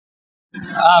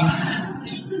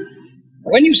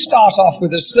When you start off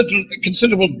with a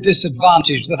considerable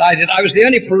disadvantage that I was the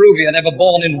only Peruvian ever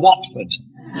born in Watford.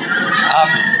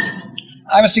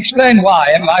 I must explain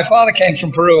why. My father came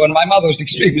from Peru and my mother was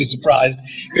extremely surprised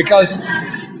because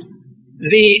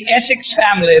the Essex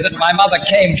family that my mother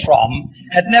came from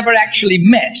had never actually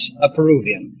met a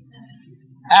Peruvian.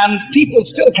 And people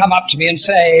still come up to me and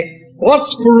say,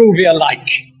 "What's Peruvia like?"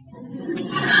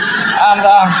 And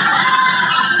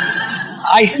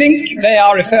I think they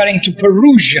are referring to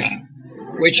Perugia,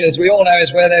 which, as we all know,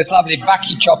 is where those lovely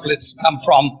Bacchi chocolates come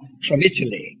from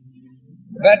Italy.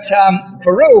 But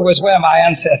Peru was where my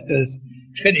ancestors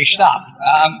finished up.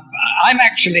 I'm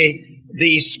actually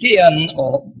the scion,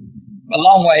 or a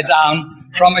long way down,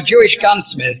 from a Jewish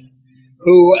gunsmith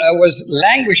who was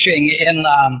languishing in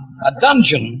a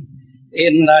dungeon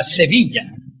in Sevilla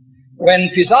when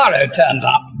Pizarro turned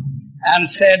up and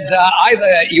said,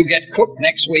 either you get cooked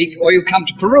next week or you come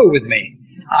to Peru with me.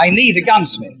 I need a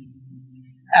gunsmith.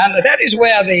 And that is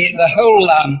where the whole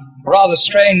rather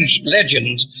strange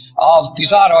legend of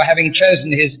Pizarro having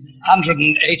chosen his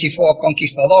 184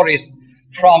 conquistadores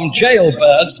from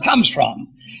jailbirds comes from.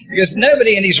 Because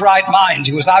nobody in his right mind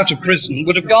who was out of prison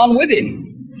would have gone with him.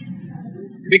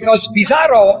 Because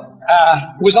Pizarro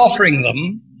was offering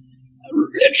them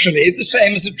literally the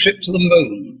same as a trip to the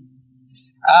moon.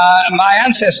 My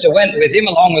ancestor went with him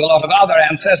along with a lot of other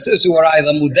ancestors who were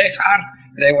either Mudéjar,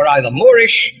 they were either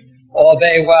Moorish, or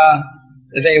they were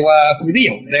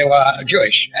Judío, they were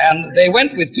Jewish. And they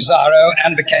went with Pizarro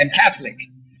and became Catholic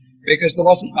because there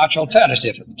wasn't much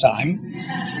alternative at the time,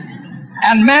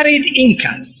 and married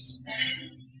Incas.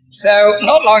 So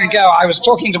not long ago, I was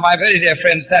talking to my very dear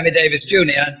friend Sammy Davis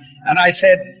Jr., and I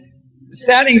said,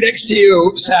 "Standing next to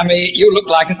you, Sammy, you look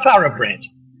like a thoroughbred."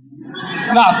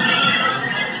 Now,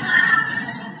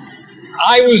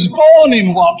 I was born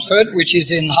in Watford, which is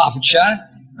in Hertfordshire,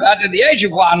 but at the age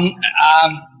of 1,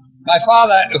 my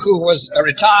father, who was a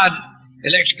retired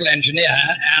electrical engineer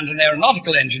and an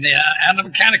aeronautical engineer and a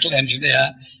mechanical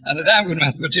engineer and a damn good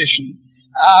mathematician,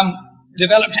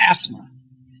 developed asthma.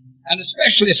 And a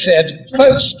specialist said,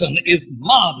 "Folkestone is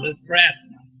marvelous for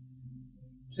asthma."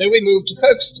 So we moved to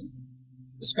Folkestone.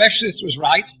 The specialist was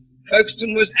right.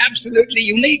 Folkestone was absolutely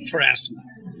unique for asthma.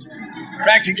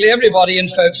 Practically everybody in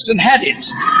Folkestone had it.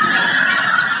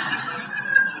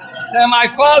 So my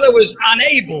father was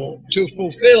unable to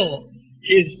fulfill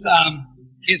his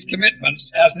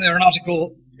commitments as an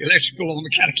aeronautical, electrical, or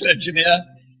mechanical engineer,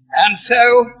 and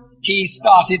so he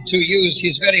started to use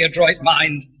his very adroit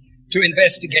mind to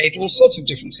investigate all sorts of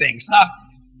different things. Now,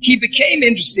 he became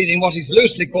interested in what is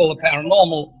loosely called the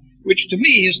paranormal, which to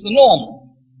me is the normal.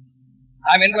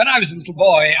 I mean, when I was a little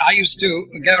boy, I used to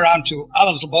go around to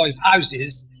other little boys'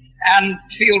 houses and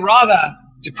feel rather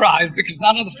deprived because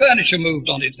none of the furniture moved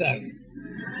on its own.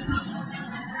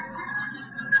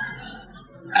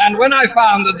 And when I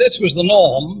found that this was the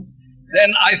norm,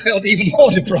 then I felt even more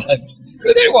deprived.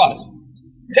 But there it was.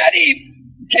 Daddy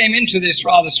came into this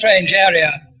rather strange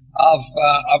area of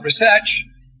research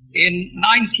in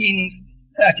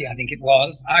 1930, I think it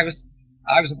was. I was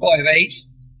a boy of 8,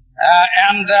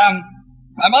 and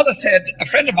my mother said, a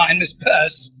friend of mine, Miss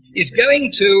Peirce, is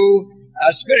going to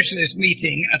a spiritualist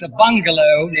meeting at a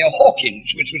bungalow near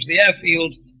Hawkinge, which was the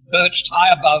airfield perched high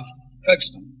above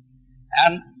Folkestone.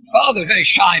 And Father, a very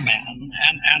shy man,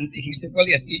 and he said, "Well,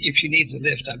 yes, if she needs a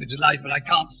lift, I'd be delighted, but I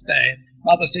can't stay."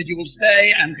 Mother said, "You will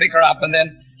stay and pick her up, and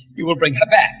then you will bring her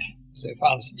back." So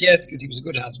Father said yes, because he was a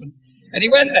good husband. And he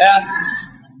went there,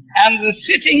 and the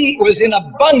sitting was in a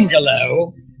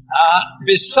bungalow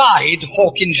beside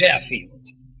Hawkinge Airfield.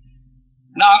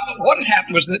 Now, what had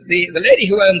happened was that the lady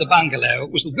who owned the bungalow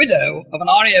was the widow of an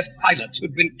RAF pilot who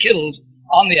had been killed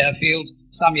on the airfield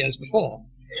some years before.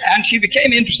 And she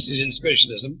became interested in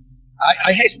spiritualism.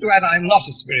 I hasten to add I'm not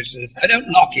a spiritualist. I don't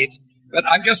knock it, but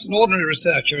I'm just an ordinary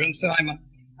researcher, and so I'm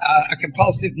a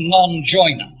compulsive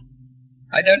non-joiner.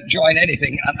 I don't join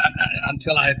anything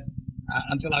until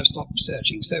I've stopped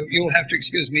researching. So you'll have to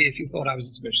excuse me if you thought I was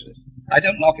a spiritualist. I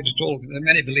don't knock it at all, because there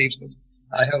are many beliefs that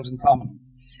I hold in common.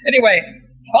 Anyway,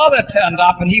 Father turned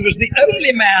up, and he was the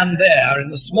only man there in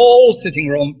the small sitting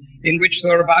room in which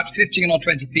there were about 15 or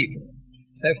 20 people.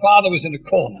 So Father was in a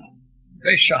corner,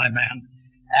 very shy man.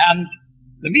 And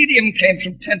the medium came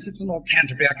from Tenterton or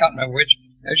Canterbury, I can't remember which.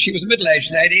 She was a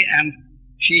middle-aged lady, and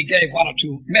she gave 1 or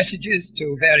 2 messages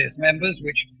to various members,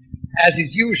 which, as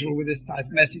is usual with this type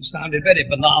of message, sounded very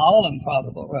banal, and Father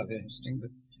thought, well, very interesting,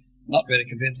 but not very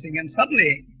convincing. And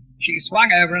suddenly she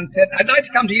swung over and said, "I'd like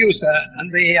to come to you, sir,"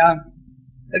 and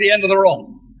at the end of the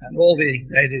room. And all the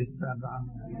ladies turned around.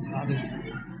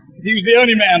 He was the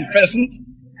only man present,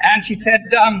 And she said,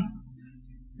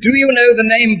 do you know the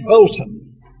name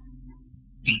Bolton?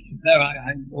 I said, no,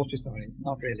 I'm awfully sorry,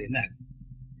 not really, no.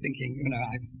 Thinking,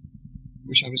 I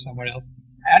wish I was somewhere else.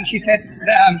 And she said,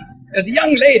 there's a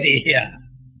young lady here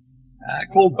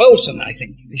called Bolton, I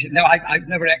think. He said, no, I've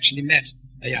never actually met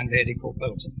a young lady called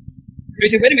Bolton. He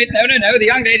said, wait a minute, no, the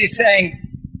young lady's saying,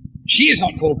 she's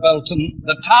not called Bolton,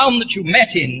 the town that you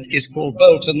met in is called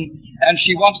Bolton, and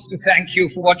she wants to thank you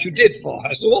for what you did for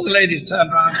her. So all the ladies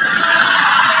turned around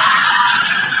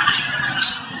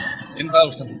in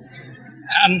Bolton.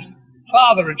 And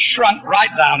Father had shrunk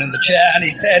right down in the chair, and he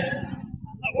said,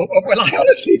 well, I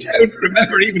honestly don't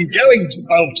remember even going to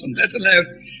Bolton, let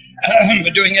alone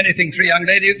doing anything for a young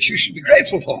lady that you should be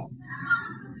grateful for.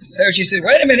 So she said,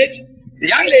 wait a minute. The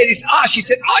young lady, she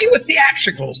said, are you a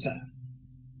theatrical, sir?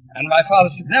 And my father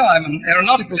said, no, I'm an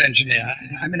aeronautical engineer.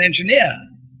 I'm an engineer.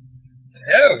 I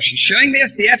said, oh, she's showing me a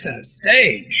theatre,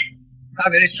 stage.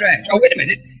 How very strange. Oh, wait a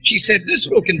minute. She said, this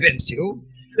will convince you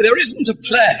that there isn't a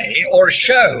play or a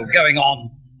show going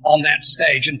on that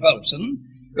stage in Bolton,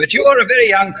 but you are a very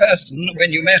young person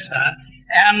when you met her,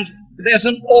 and there's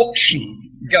an auction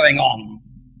going on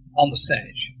the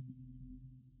stage.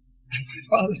 And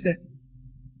my father said,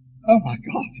 oh my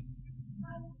God,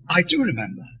 I do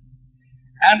remember.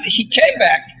 And he came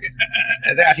back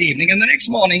that evening, and the next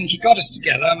morning he got us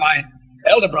together, my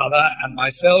elder brother and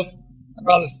myself. My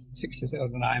brother's 6 years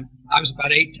older than I am. I was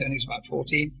about 8, and he was about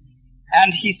 14.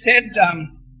 And he said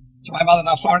to my mother,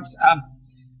 now Florence,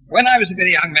 when I was a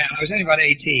very young man, I was only about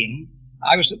 18,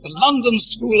 I was at the London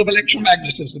School of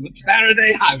Electromagnetism at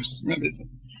Faraday House, remember it?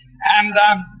 And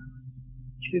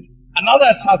he said,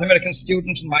 another South American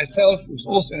student and myself, who was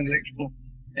also an electrical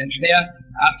engineer,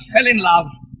 fell in love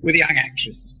with a young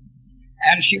actress.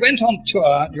 And she went on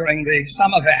tour during the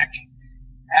summer vac,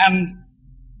 and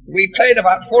we played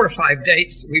about 4 or 5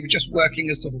 dates. We were just working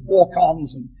as sort of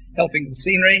walk-ons and helping the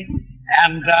scenery,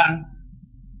 and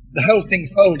the whole thing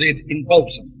folded in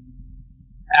Bolton.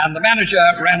 And the manager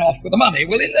ran off with the money.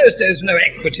 Well, in those days, no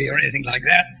equity or anything like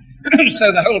that,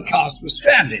 so the whole cast was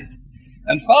stranded.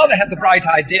 And Father had the bright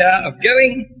idea of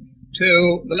going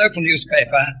to the local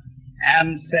newspaper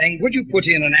and saying, would you put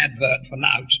in an advert for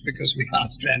Nouch, because we are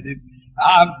stranded,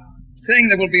 saying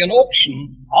there will be an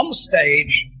auction on the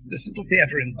stage, this little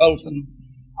theatre in Bolton,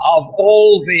 of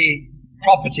all the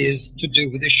properties to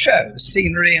do with this show,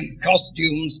 scenery and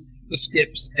costumes, the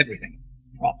skips, everything,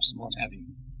 props and what have you.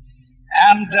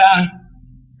 And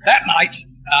that night,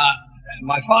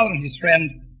 my father and his friend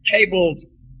cabled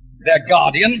their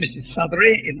guardian, Mrs.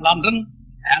 Sothery, in London,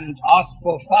 and asked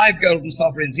for 5 golden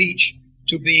sovereigns each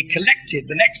to be collected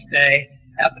the next day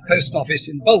at the post office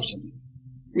in Bolton,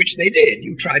 which they did.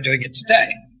 You try doing it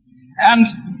today. And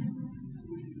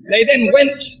they then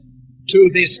went to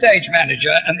the stage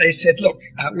manager and they said, look,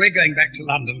 we're going back to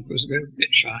London because we're a bit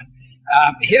shy.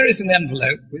 Here is an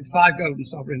envelope with 5 golden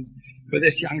sovereigns for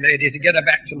this young lady to get her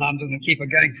back to London and keep her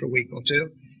going for a week or two.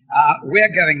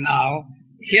 We're going now.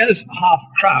 Here's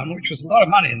 £half-a-crown, which was a lot of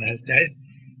money in those days.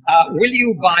 Will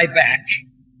you buy back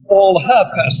all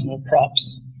her personal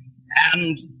props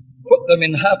and put them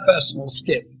in her personal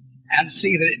skip and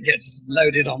see that it gets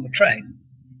loaded on the train?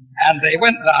 And they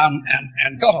went down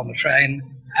and got on the train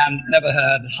and never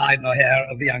heard hide nor hair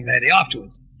of the young lady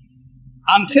afterwards,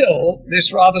 until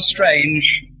this rather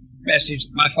strange message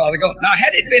that my father got. Now,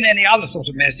 had it been any other sort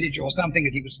of message or something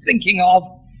that he was thinking of,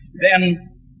 then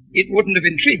it wouldn't have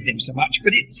intrigued him so much,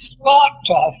 but it sparked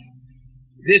off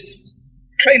this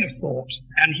train of thought,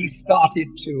 and he started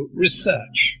to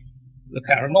research the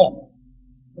paranormal.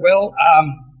 Well,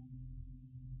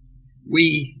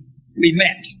 we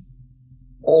met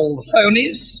all the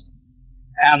phonies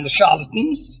and the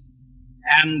charlatans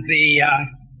and the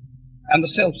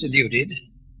self-deluded,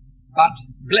 but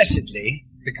blessedly,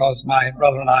 because my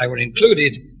brother and I were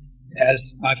included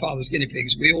as my father's guinea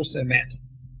pigs, we also met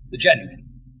the genuine.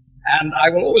 And I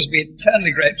will always be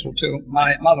eternally grateful to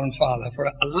my mother and father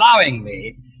for allowing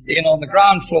me in on the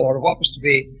ground floor of what was to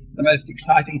be the most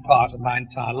exciting part of my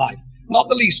entire life. Not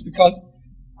the least because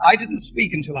I didn't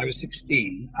speak until I was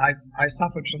 16. I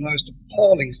suffered from the most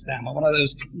appalling stammer, one of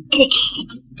those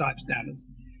type stammers.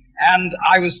 And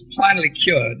I was finally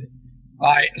cured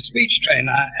by a speech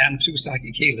trainer and 2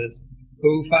 psychic healers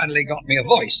who finally got me a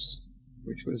voice,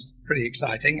 which was pretty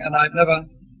exciting, and I've never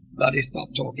bloody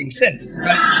stopped talking since.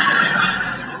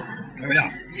 Right? Here we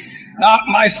are. Now,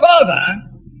 my father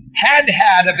had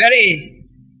a very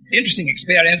interesting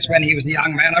experience when he was a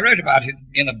young man. I wrote about it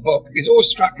in a book. It's always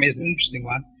struck me as an interesting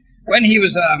one. When he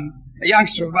was a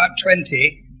youngster of about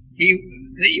 20,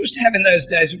 they used to have in those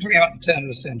days, we're talking about the turn of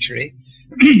the century,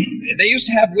 they used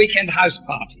to have weekend house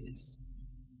parties.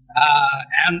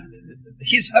 And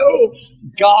his whole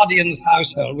guardian's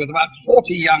household, with about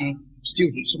 40 young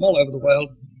students from all over the world,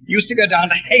 used to go down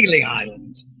to Hayling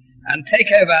Island and take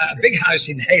over a big house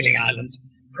in Hayling Island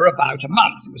for about a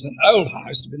month. It was an old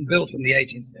house, had been built in the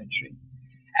 18th century.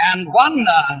 And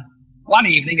one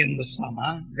evening in the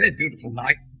summer, very beautiful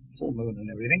night, full moon and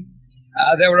everything,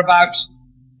 there were about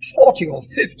 40 or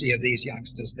 50 of these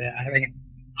youngsters there having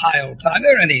a high old time.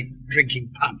 They were only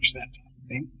drinking punch, that type of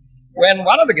thing, when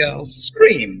one of the girls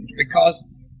screamed because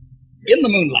in the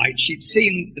moonlight she'd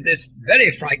seen this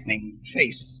very frightening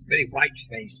face, very white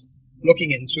face,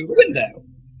 looking in through the window.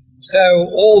 So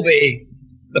all the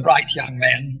bright young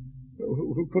men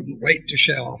who couldn't wait to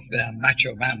show off their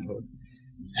macho manhood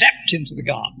leapt into the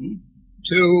garden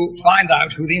to find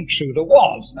out who the intruder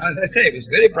was. Now, as I say, it was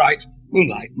very bright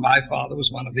moonlight. My father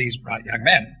was one of these bright young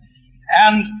men.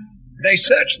 And they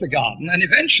searched the garden, and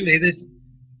eventually this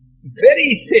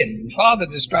very thin, father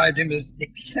described him as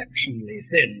exceptionally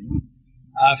thin,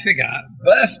 figure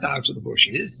burst out of the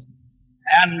bushes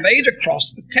and made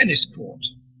across the tennis court,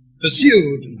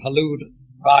 pursued and hallooed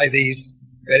by these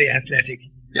very athletic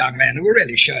young men who were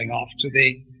really showing off to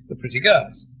the pretty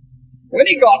girls. When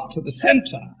he got to the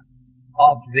center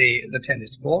of the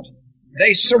tennis court,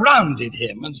 they surrounded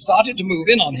him and started to move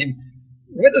in on him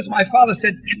with, as my father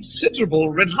said, considerable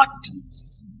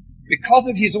reluctance because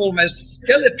of his almost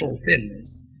skeletal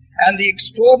thinness and the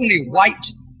extraordinarily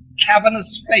white,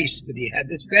 cavernous face that he had,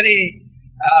 this very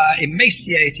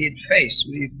emaciated face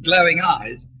with his glowing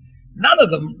eyes. None of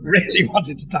them really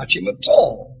wanted to touch him at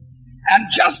all. And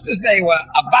just as they were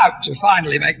about to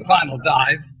finally make the final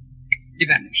dive, he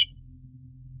vanished.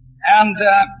 And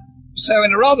so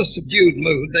in a rather subdued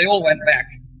mood, they all went back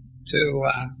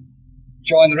to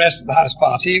join the rest of the house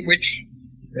party, which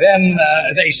then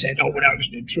they said, oh, well, that was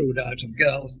an intruder out of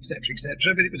girls, etc.,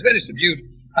 etc. But it was a very subdued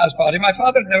house party. My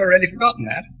father had never really forgotten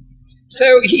that.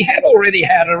 So he had already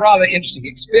had a rather interesting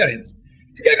experience.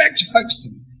 To go back to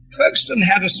Folkestone, Folkestone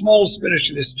had a small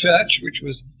spiritualist church, which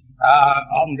was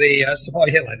on the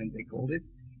Savoy Hill, I think they called it.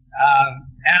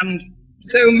 And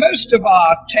so most of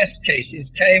our test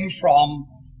cases came from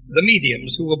the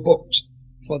mediums who were booked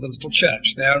for the little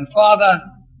church there. And Father,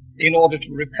 in order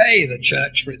to repay the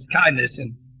church for its kindness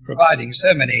in providing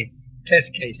so many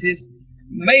test cases,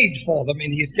 made for them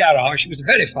in his garage, he was a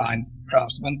very fine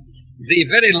craftsman, the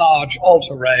very large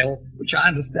altar rail, which I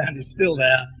understand is still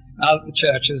there now that the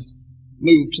church has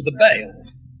moved to the Bale.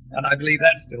 And I believe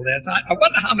that's still there. So I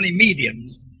wonder how many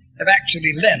mediums have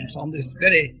actually lent on this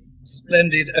very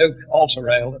splendid oak altar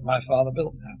rail that my father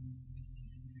built now.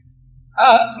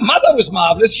 Mother was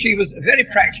marvelous. She was a very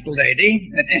practical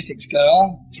lady, an Essex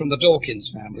girl from the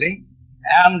Dawkins family.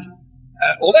 And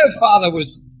although Father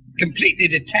was completely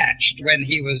detached when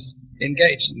he was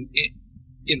engaged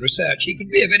in research, he could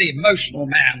be a very emotional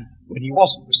man when he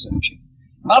wasn't researching.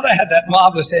 Mother had that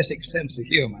marvelous Essex sense of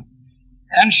humor.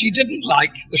 And she didn't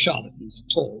like the charlatans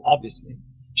at all, obviously.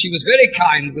 She was very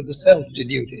kind with the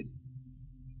self-deluded.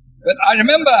 But I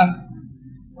remember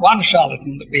one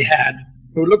charlatan that we had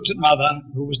who looked at Mother,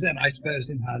 who was then, I suppose,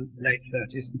 in her late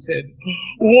 30s, and said,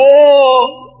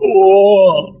 "War,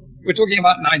 war." We're talking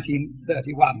about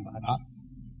 1931 by now.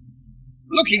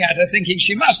 Looking at her, thinking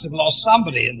she must have lost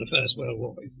somebody in the First World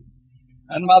War.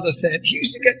 And Mother said,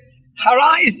 her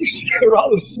eyes used to go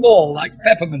rather small, like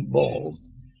peppermint balls,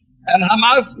 and her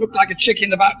mouth looked like a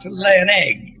chicken about to lay an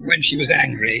egg when she was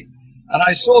angry. And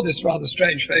I saw this rather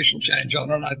strange facial change on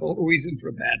her, and I thought, oh, he's in for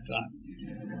a bad time.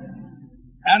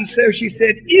 And so she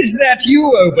said, "Is that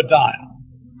you, Obadiah?"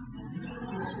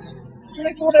 And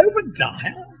I thought,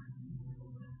 Obadiah?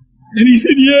 And he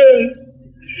said,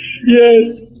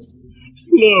 yes,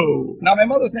 Flo. Now, my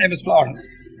mother's name is Florence,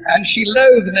 and she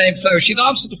loathed the name Flo. She'd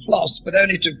answer to Floss, but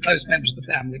only to close members of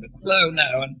the family, but Flo,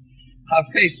 no. And her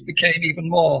face became even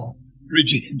more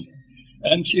rigid.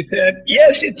 And she said,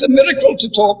 "Yes, it's a miracle to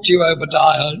talk to you,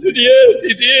 Obadiah." I said, "Yes,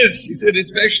 it is." She said,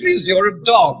 "Especially as you're a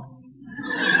dog."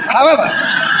 However,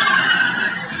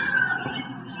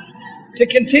 to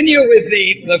continue with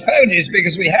the phonies,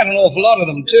 because we had an awful lot of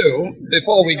them too,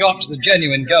 before we got to the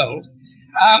genuine gold,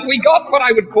 we got what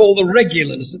I would call the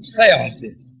regulars at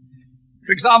seances.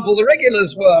 For example, the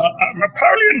regulars were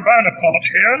Napoleon Bonaparte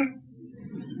here,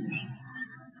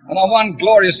 and on one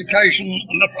glorious occasion,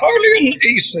 Napoleon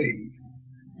E.C.,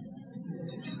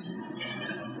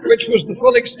 which was the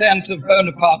full extent of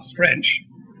Bonaparte's French.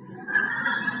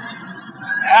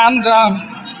 And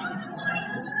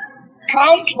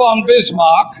Count von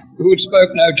Bismarck, who spoke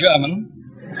no German,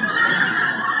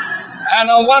 and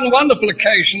on one wonderful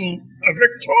occasion,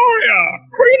 Victoria,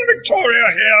 Queen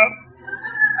Victoria here,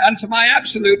 and to my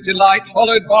absolute delight,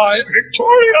 followed by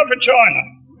Victoria Vagina.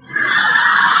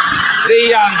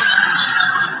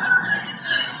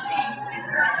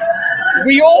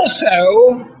 We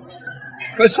also,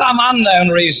 for some unknown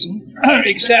reason,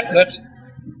 except that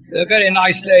a very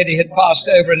nice lady had passed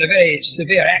over in a very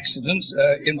severe accident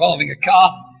involving a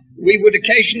car, we would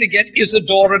occasionally get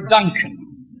Isadora Duncan.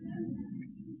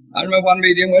 I remember one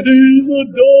medium went,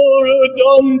 Isadora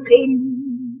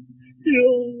Duncan,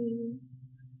 yeah,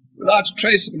 without a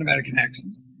trace of an American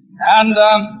accent. And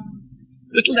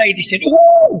little lady said,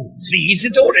 oh, the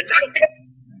Isadora Duncan.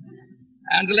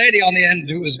 And the lady on the end,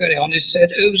 who was very honest,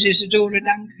 said, who's Isadora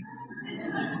Duncan?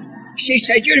 She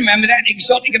said, you remember that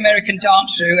exotic American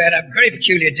dancer who had a very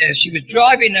peculiar death? She was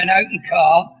driving an open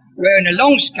car, wearing a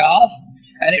long scarf,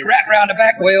 and it wrapped round her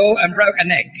back wheel and broke her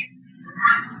neck.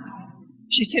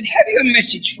 She said, have you a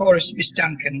message for us, Miss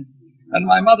Duncan? And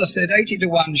my mother said, 80 to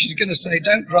 1, she's going to say,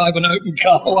 don't drive an open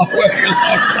car while wearing a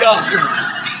long scarf.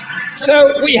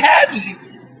 So we had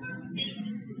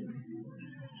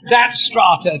that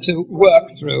strata to work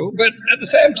through, but at the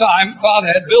same time, Father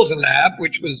had built a lab,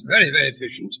 which was very, very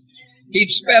efficient.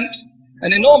 He'd spent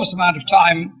an enormous amount of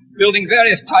time building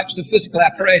various types of physical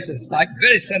apparatus, like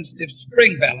very sensitive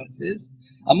spring balances,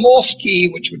 a Morse key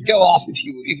which would go off if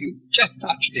you just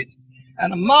touched it,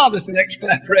 and a marvelous electrical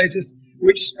apparatus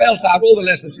which spelt out all the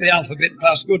letters of the alphabet,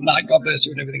 plus good night, God bless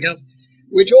you, and everything else,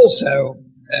 which also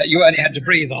you only had to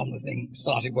breathe on, the thing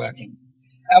started working.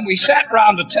 And we sat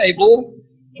round a table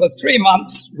for 3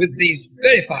 months with these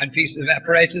very fine pieces of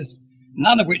apparatus,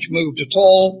 none of which moved at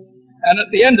all, and at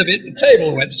the end of it, the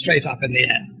table went straight up in the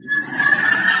air.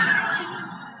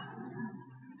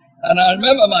 And I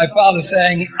remember my father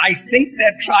saying, I think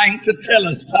they're trying to tell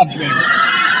us something.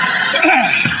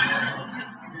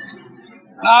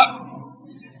 Now,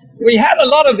 we had a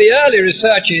lot of the early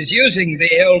researchers using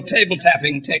the old table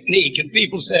tapping technique, and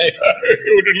people say, oh,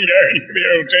 you didn't go into the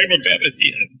old table tapping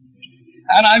here.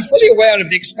 And I'm fully aware of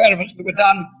the experiments that were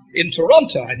done in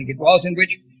Toronto, I think it was, in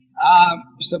which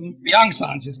some young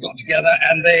scientists got together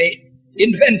and they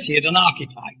invented an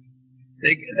archetype.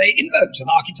 They invoked an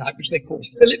archetype which they called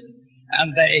Philip,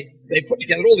 and they put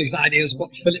together all these ideas of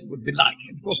what Philip would be like.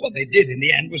 And of course, what they did in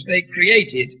the end was they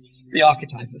created the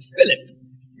archetype of Philip,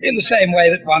 in the same way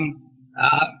that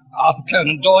Arthur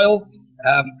Conan Doyle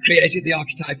created the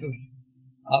archetype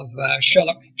of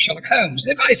Sherlock Holmes.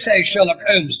 If I say Sherlock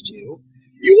Holmes to you,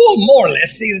 you all more or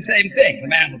less see the same thing, the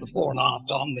man with the 4.5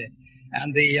 on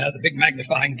and the big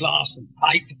magnifying glass and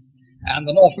pipe, and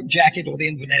the Norfolk jacket or the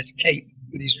Inverness cape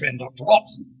with his friend Dr.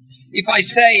 Watson. If I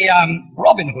say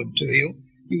Robin Hood to you,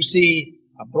 you see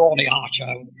a brawny archer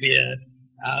with a beard,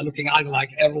 looking either like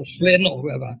Errol Flynn or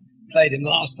whoever played him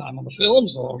last time on the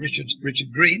films, or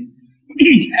Richard Green.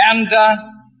 And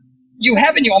you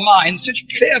have in your mind such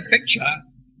a clear picture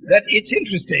that it's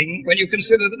interesting when you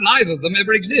consider that neither of them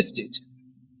ever existed.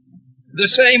 The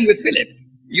same with Philip.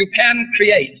 You can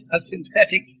create a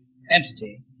synthetic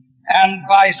entity, and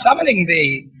by summoning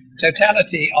the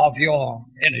totality of your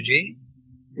energy,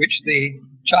 which the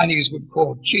Chinese would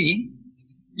call qi,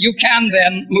 you can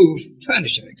then move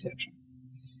furniture, etc.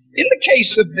 In the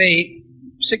case of the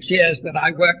 6 years that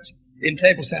I worked in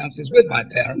table seances with my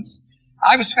parents,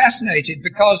 I was fascinated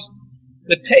because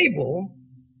the table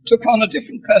took on a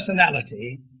different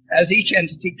personality as each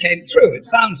entity came through. It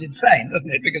sounds insane,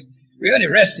 doesn't it? Because we only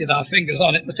rested our fingers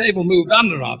on it, the table moved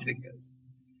under our fingers.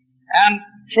 And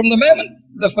from the moment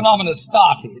the phenomena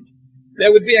started,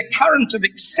 there would be a current of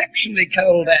exceptionally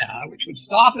cold air which would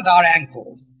start at our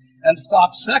ankles and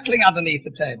start circling underneath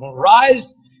the table,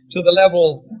 rise to the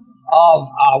level of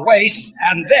our waists,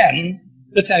 and then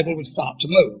the table would start to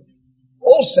move.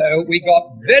 Also, we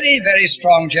got very, very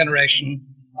strong generation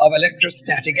of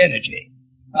electrostatic energy.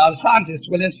 Now, the scientists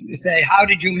will instantly say, how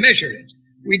did you measure it?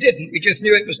 We didn't. We just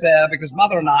knew it was there because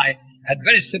Mother and I had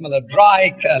very similar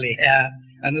dry, curly hair,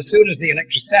 and as soon as the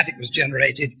electrostatic was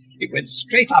generated, it went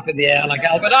straight up in the air like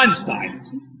Albert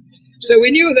Einstein. So we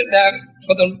knew that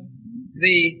for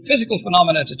the physical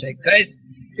phenomena to take place,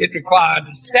 it required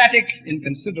static in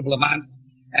considerable amounts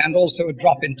and also a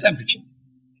drop in temperature.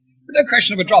 No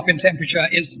question of a drop in temperature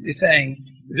instantly saying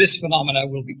this phenomena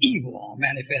will be evil or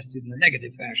manifested in a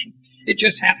negative fashion. It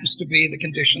just happens to be the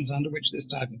conditions under which this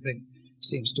type of thing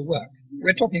seems to work.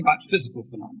 We're talking about physical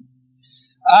phenomena.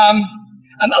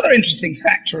 Another interesting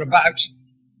factor about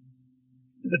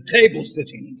the table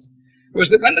sittings was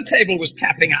that when the table was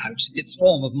tapping out its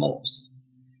form of Morse,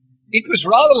 it was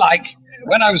rather like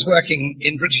when I was working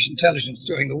in British intelligence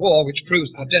during the war, which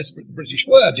proves how desperate the British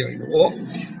were during the war.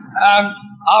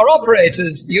 Our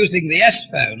operators using the S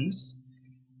phones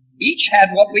each had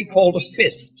what we called a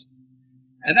fist.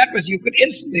 And that was, you could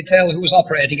instantly tell who was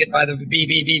operating it by the beep,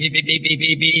 beep, beep, beep, beep, beep, beep,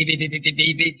 beep, beep, beep, beep, beep,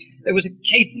 beep, beep. There was a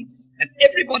cadence, and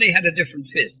everybody had a different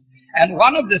fist. And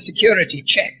one of the security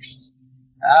checks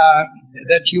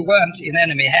that you weren't in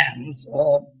enemy hands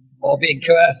or being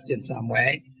coerced in some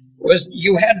way was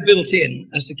you had built in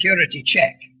a security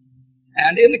check.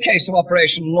 And in the case of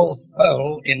Operation North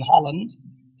Pole in Holland,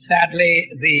 sadly,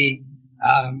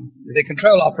 the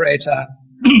control operator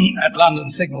at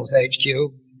London Signals HQ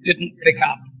didn't pick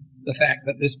up the fact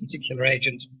that this particular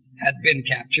agent had been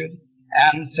captured,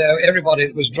 and so everybody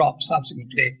that was dropped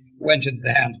subsequently went into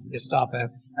the hands of the Gestapo,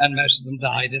 and most of them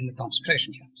died in the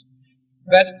concentration camps.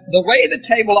 But the way the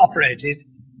table operated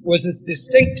was as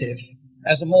distinctive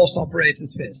as a Morse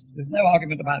operator's fist. There's no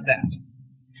argument about that,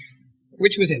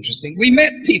 which was interesting. We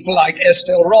met people like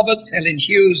Estelle Roberts, Helen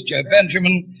Hughes, Joe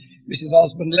Benjamin, Mrs.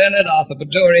 Osmond Leonard, Arthur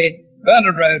Baduri,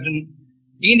 Bernard Roden,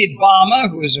 Enid Barmer,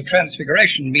 who was a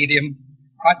transfiguration medium,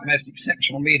 quite the most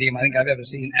exceptional medium I think I've ever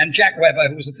seen, and Jack Webber,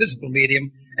 who was a physical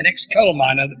medium, an ex-coal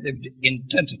miner that lived in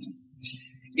Tenterton.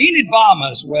 Enid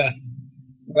Barmer's worth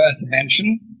a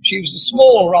mention. She was a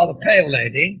small, rather pale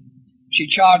lady. She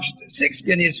charged 6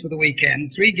 guineas for the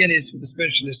weekend, 3 guineas for the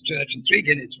Spiritualist Church, and 3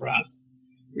 guineas for us,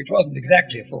 which wasn't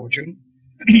exactly a fortune.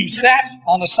 Sat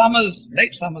on a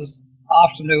late summer's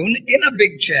afternoon in a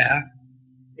big chair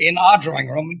in our drawing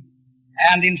room,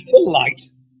 and in full light.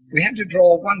 We had to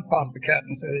draw one part of the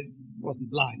curtain so it wasn't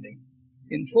blinding.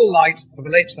 In full light of a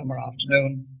late summer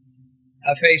afternoon,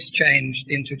 her face changed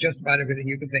into just about everything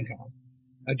you could think of.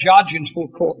 A judge in full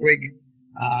court wig,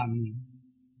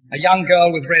 a young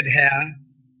girl with red hair,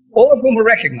 all of whom were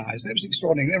recognized. That was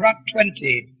extraordinary. There were about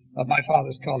 20 of my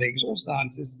father's colleagues, all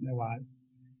scientists and their wives.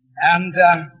 And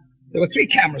there were 3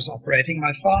 cameras operating.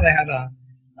 My father had a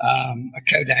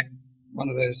Kodak, one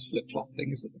of those flip-flop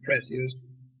things that the press used,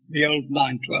 the old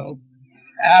 912.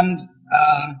 And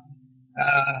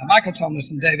Michael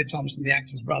Thompson, David Thompson, the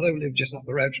actor's brother, who lived just up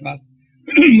the road from us,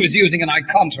 was using an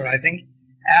Iconta, I think.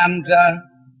 And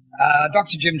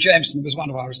Dr. Jim Jameson, who was one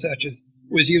of our researchers,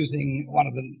 was using one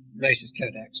of the latest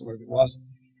Kodaks, or whatever it was.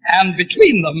 And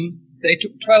between them, they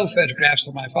took 12 photographs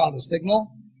of my father's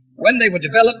signal. When they were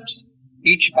developed,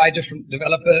 each by different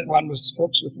developer, one was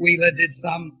Hawksworth Wheeler, did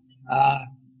some.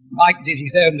 Mike did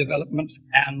his own development,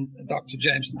 and Dr.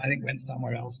 Jameson, I think, went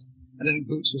somewhere else. I don't think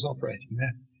Boots was operating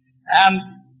there. And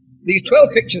these 12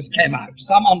 pictures came out,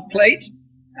 some on plate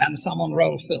and some on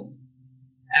roll film.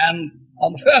 And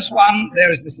on the first one,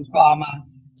 there is Mrs. Barmer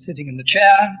sitting in the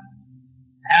chair.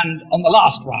 And on the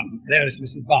last one, there is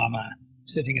Mrs. Barmer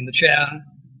sitting in the chair.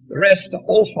 The rest are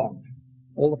all fogged.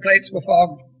 All the plates were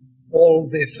fogged. All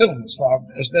the films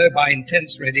fogged, as though by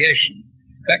intense radiation.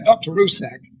 In fact, Dr.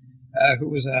 Rusak, who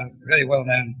was a very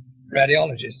well-known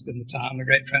radiologist in the town, a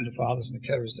great friend of father's and a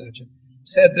co-researcher,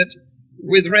 said that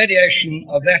with radiation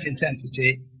of that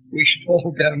intensity, we should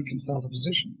all go and consult a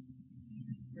physician,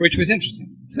 which was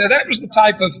interesting. So that was the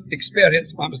type of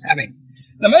experience one was having.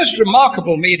 The most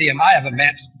remarkable medium I ever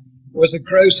met was a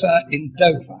grocer in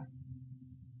Dover.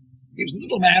 He was a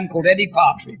little man called Eddie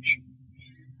Partridge,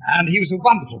 and he was a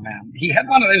wonderful man. He had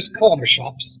one of those corner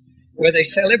shops where they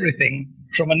sell everything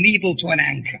from a needle to an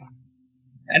anchor.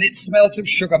 And it smelt of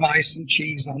sugar mice and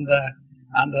cheese under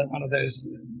one of those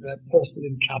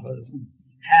porcelain covers, and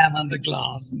ham under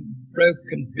glass, and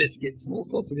broken biscuits, and all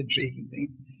sorts of intriguing things.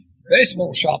 Very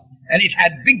small shop, and it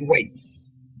had big weights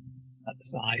at the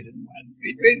side. And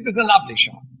it was a lovely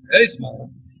shop, very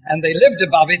small. And they lived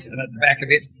above it and at the back of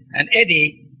it. And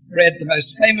Eddie bred the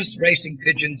most famous racing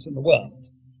pigeons in the world.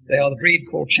 They are the breed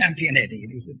called Champion Eddie.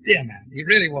 And he was a dear man. He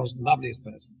really was the loveliest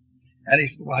person. And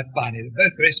his wife, Barney, they're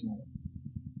both very small.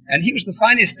 And he was the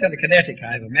finest telekinetic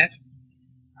I ever met.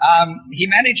 He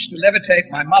managed to levitate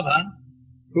my mother,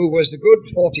 who was a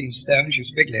good 14 stone. She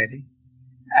was a big lady.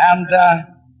 And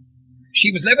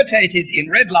she was levitated in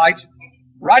red light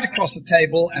right across the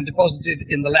table and deposited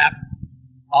in the lap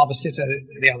of a sitter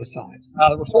at the other side. Now,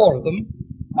 there were 4 of them.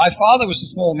 My father was a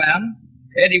small man.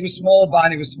 Eddie was small,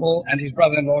 Barney was small, and his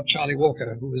brother-in-law, Charlie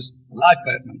Walker, who was a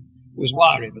lifeboatman, was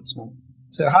wiry but small.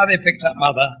 So how they picked up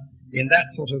Mother in that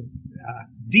sort of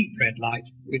deep red light,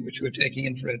 in which we were taking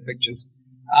infrared pictures,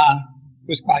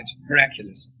 was quite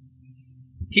miraculous.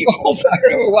 He also, I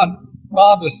remember one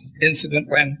marvelous incident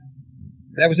when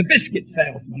there was a biscuit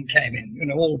salesman came in, you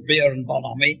know, all beer and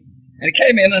bonhomie, and he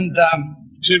came in and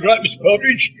said, "Right, Mr.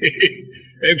 Partridge,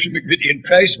 Mr. McVitie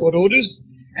Price, what orders?"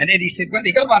 And Eddie said, well,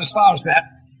 he got about as far as that,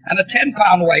 and a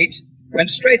 10-pound weight went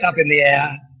straight up in the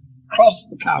air, crossed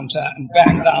the counter, and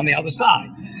back down the other side.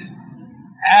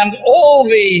 And all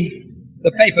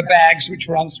the paper bags which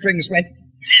were on strings went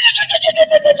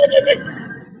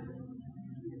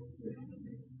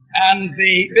And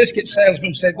the biscuit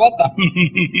salesman said, "What the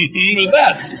was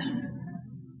that?"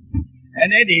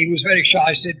 And Eddie, who was very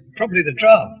shy, said, "Probably the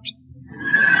draft."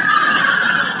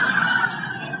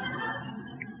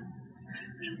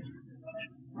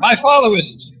 My father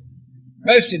was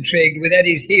most intrigued with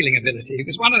Eddie's healing ability. He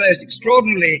was one of those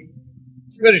extraordinarily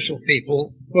spiritual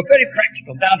people who were very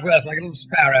practical, down to earth, like a little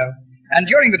sparrow. And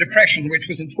during the Depression, which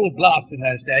was in full blast in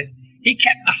those days, he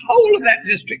kept the whole of that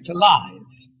district alive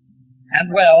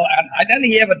and well, and I don't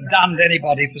think he ever dunned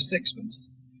anybody for sixpence.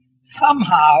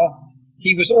 Somehow,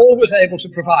 he was always able to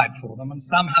provide for them, and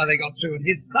somehow they got through. And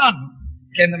his son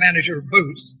became the manager of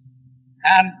Boots,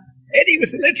 and Eddie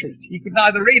was illiterate. He could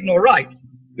neither read nor write,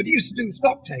 but he used to do the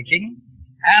stock taking,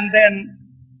 and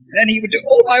then he would do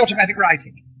all by automatic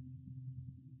writing.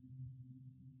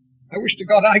 I wish to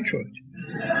God I could.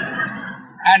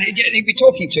 And he'd be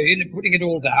talking to you and putting it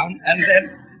all down, and then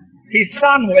his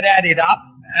son would add it up,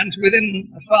 and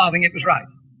within a farthing it was right.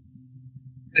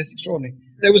 That's extraordinary.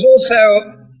 There was also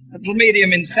a little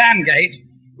medium in Sandgate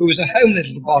who was a homely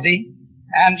little body,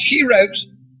 and she wrote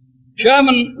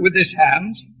German with this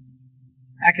hand,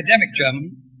 academic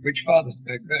German, which father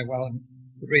spoke very well and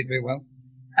could read very well,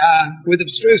 with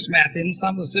abstruse math in,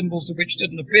 some of the symbols of which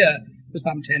didn't appear for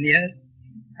some 10 years,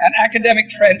 and academic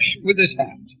French with this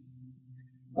hand.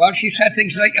 Well, she said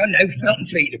things like, "Oh no, Felton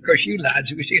Fleet, of course you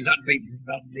lads, we see a lot of people from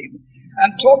Felton Fleet,"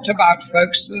 and talked about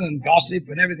Folkestone and gossip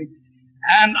and everything.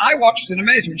 And I watched in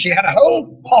amazement. She had a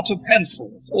whole pot of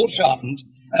pencils, all sharpened,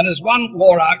 and as one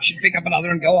wore out, she'd pick up another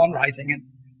and go on writing.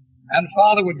 And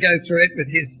father would go through it with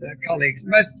his colleagues.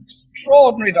 Most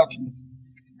extraordinary documents.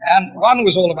 And one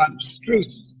was all about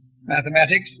abstruse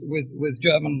mathematics with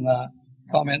German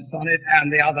comments on it,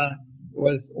 and the other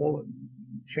was all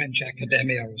French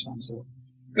academia of some sort.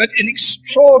 But an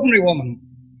extraordinary woman.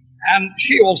 And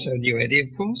she also knew Eddie,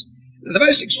 of course. The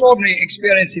most extraordinary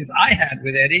experiences I had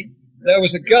with Eddie, there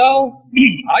was a girl,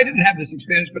 I didn't have this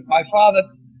experience, but my father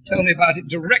told me about it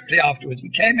directly afterwards. He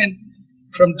came in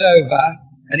from Dover,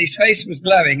 and his face was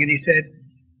glowing, and he said,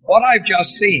 "What I've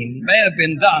just seen may have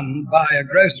been done by a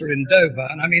grocer in Dover,"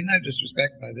 and I mean no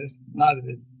disrespect by this, neither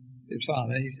did his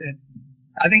father. He said,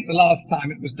 "I think the last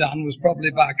time it was done was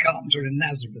probably by a carpenter in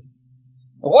Nazareth."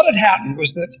 But what had happened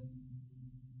was that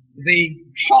the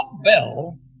shop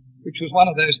bell, which was one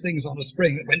of those things on a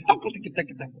spring that went tinkle, tinkle,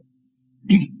 tinkle, tinkle,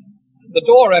 the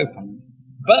door opened,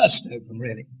 burst open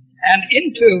really, and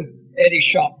into Eddie's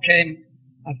shop came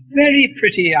a very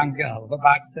pretty young girl of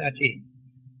about 13,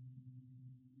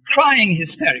 crying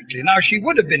hysterically. Now, she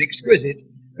would have been exquisite,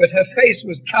 but her face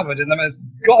was covered in the most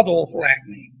god-awful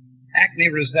acne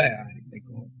rosea, I think they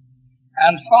call it.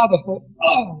 And father thought,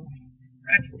 "Oh,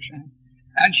 dreadful shame."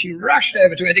 And she rushed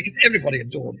over to Eddie, because everybody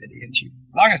adored Eddie, and she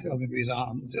flung herself into his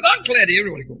arms and said, "Uncle Eddie,"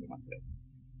 everybody called him Uncle Eddie,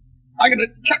 "I'm going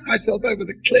to chuck myself over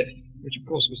the cliff," which of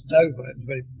course was Dover, and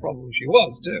very probable she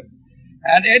was too.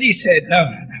 And Eddie said, "No,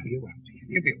 you won't.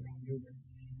 You'll be all right, you'll be all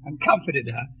right," and comforted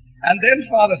her. And then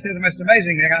father said the most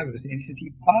amazing thing I've ever seen. He said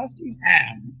he passed his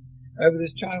hand over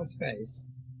this child's face,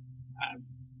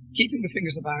 keeping the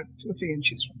fingers about 2 or 3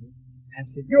 inches from it, and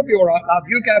said, "You'll be all right, love.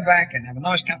 You go back and have a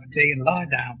nice cup of tea and lie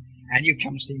down, and you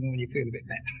come see me when you feel a bit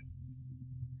better."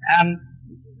 And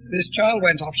this child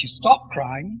went off. She stopped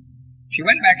crying. She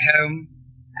went back home,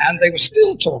 and they were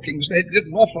still talking, because they did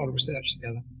an awful lot of research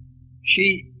together.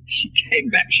 She came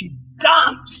back. She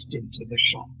danced into the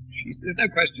shop. There's no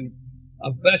question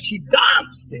of burst. She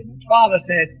danced in. And father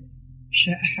said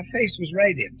her face was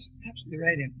radiant, absolutely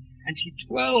radiant. And she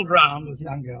twirled round, as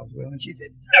young girls will, and she said,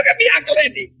 "Look at me, Uncle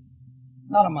Eddie."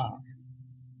 Not a mark.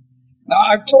 Now,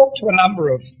 I've talked to a number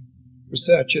of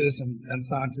researchers and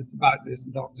scientists about this,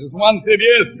 and doctors. One said,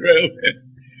 "Yes, well,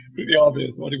 pretty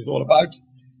obvious what it was all about.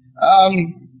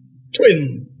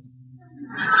 Twins."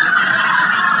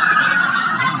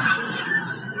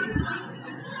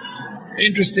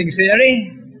 Interesting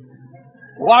theory.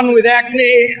 One with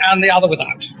acne and the other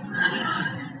without.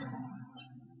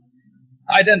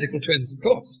 Identical twins, of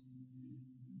course.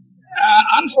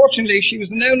 Unfortunately, she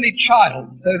was an only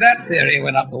child, so that theory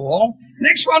went up the wall.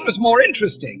 Next one was more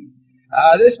interesting.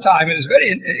 This time it was a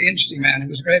very interesting man. He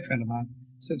was a great friend of mine,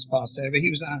 since passed over. He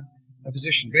was a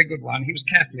physician, a very good one. He was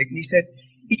Catholic, and he said,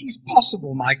 "It is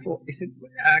possible, Michael," he said,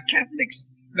 "Catholics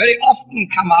very often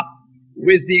come up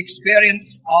with the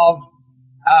experience of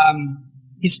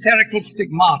hysterical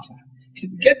stigmata." He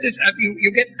said,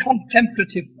 you get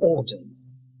contemplative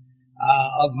orders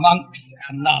of monks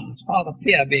and nuns, Father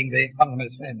Pierre being one of the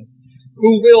most famous,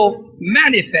 who will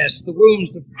manifest the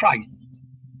wounds of Christ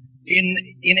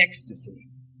in ecstasy.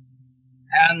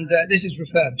 And this is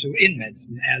referred to in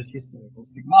medicine as hysterical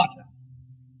stigmata.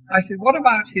 I said, what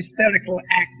about hysterical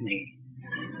acne?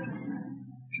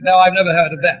 He said, no, I've never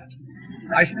heard of that.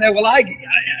 I said, no, well, I've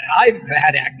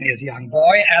had acne as a young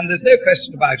boy, and there's no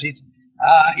question about it.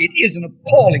 It is an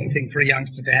appalling thing for a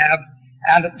youngster to have,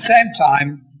 and at the same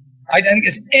time, I don't think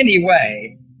there's any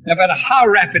way, no matter how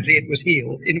rapidly it was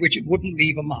healed, in which it wouldn't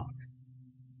leave a mark.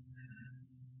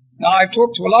 Now, I've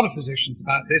talked to a lot of physicians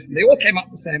about this, and they all came up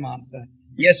with the same answer.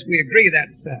 Yes, we agree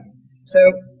that's so. So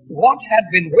what had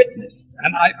been witnessed,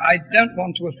 and I don't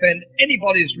want to offend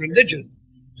anybody's religious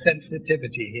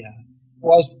sensitivity here,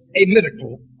 was a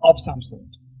miracle of some sort.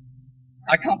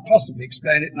 I can't possibly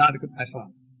explain it, neither could my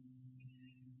father.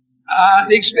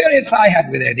 The experience I had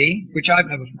with Eddie, which I've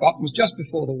never forgotten, was just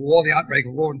before the war, the outbreak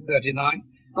of war in 1939.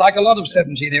 Like a lot of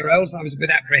 17-year-olds, I was a bit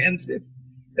apprehensive.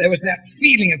 There was that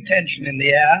feeling of tension in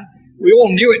the air. We all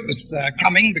knew it was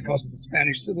coming because of the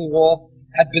Spanish Civil War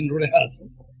had been rehearsed.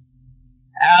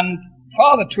 And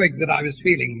Father twigged that I was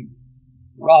feeling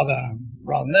rather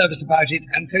nervous about it,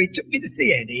 and so he took me to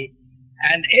see Eddie,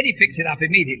 and Eddie picked it up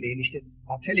immediately, and he said,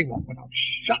 I'll tell you what, when I've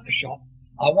shut the shop,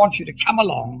 I want you to come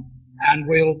along, and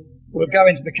we'll go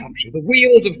into the country, the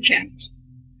Weald of Kent.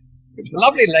 It was a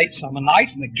lovely late summer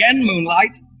night, and again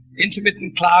moonlight,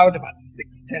 intermittent cloud, about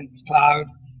 6/10 cloud,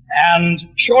 and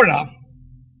sure enough,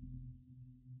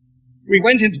 we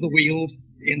went into the Weald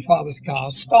in Father's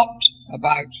car, stopped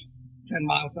about 10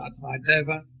 miles outside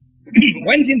Dover,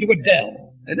 went into a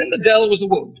dell, and in the dell was a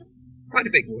wood, quite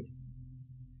a big wood.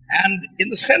 And in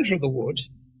the center of the wood,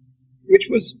 which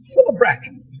was full of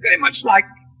bracken, very much like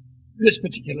this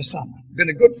particular summer, been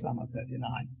a good summer,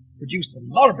 39, produced a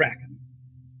lot of bracken.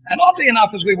 And oddly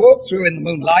enough, as we walked through in the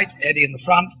moonlight, Eddie in the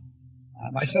front,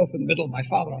 myself in the middle, my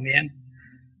father on the end,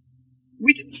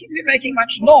 we didn't seem to be making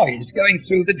much noise going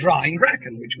through the drying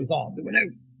bracken, which was odd. There were no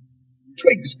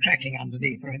twigs cracking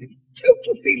underneath or anything.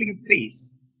 Total feeling of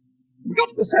peace. We got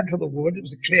to the center of the wood. It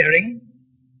was a clearing,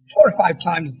 4 or 5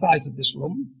 times the size of this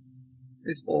room,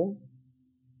 this hall.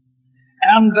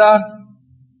 And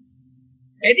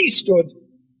Eddie stood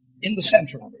in the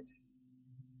center of it.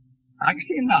 I can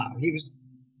see him now.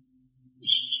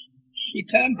 He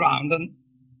turned round, and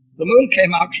the moon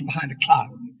came out from behind a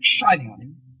cloud, shining on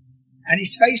him, and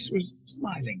his face was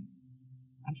smiling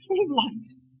and full of light.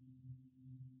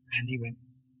 And he went.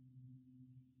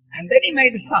 And then he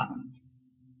made a sound.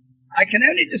 I can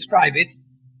only describe it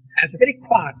as a very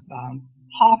quiet sound,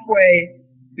 halfway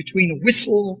between a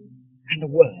whistle and a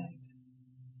word.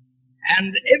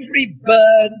 And every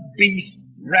bird, beast,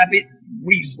 rabbit,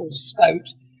 weasel, stoat,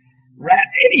 rat,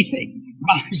 anything,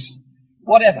 mouse,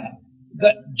 whatever,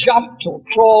 that jumped or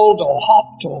crawled or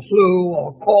hopped or flew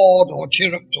or cawed or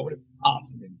chirruped or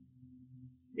answered him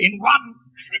in one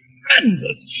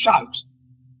tremendous shout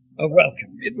of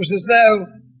welcome. It was as though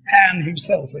Pan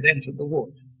himself had entered the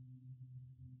wood.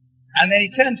 And then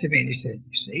he turned to me and he said,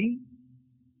 you see,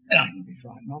 and I can be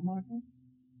frightened of, Michael.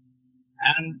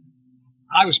 And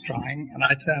I was crying, and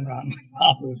I turned around, my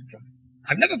father was crying.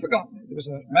 I've never forgotten it. It was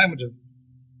a moment of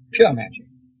pure magic.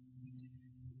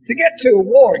 To get to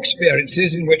war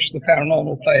experiences in which the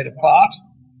paranormal played a part,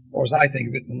 or as I think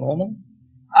of it, the normal,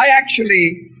 I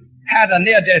actually had a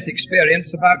near-death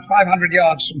experience about 500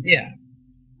 yards from here.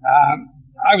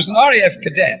 I was an RAF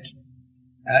cadet,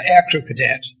 aircrew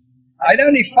cadet. I'd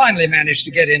only finally managed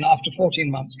to get in after 14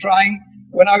 months trying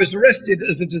when I was arrested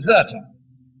as a deserter,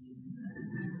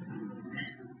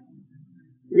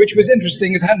 which was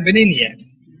interesting as I hadn't been in yet.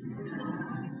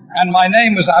 And my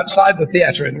name was outside the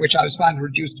theatre in which I was finally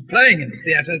reduced to playing in the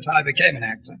theatre until I became an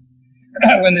actor.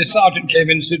 When the sergeant came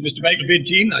in and said, Mr. Michael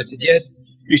Bentine, I said, yes.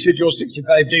 He said, you're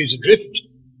 65 days adrift.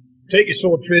 Take your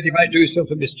sword for it, you might do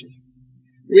yourself a mischief.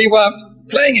 We were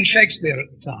playing in Shakespeare at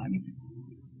the time,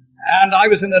 and I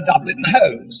was in a doublet and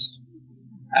hose.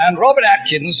 And Robert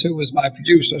Atkins, who was my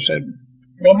producer, said,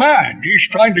 your man, he's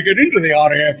trying to get into the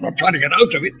RAF, not trying to get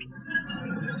out of it.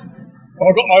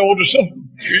 I got my orders, sir.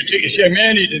 This young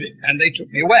man, he did it. And they took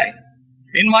me away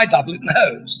in my doublet and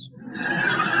hose.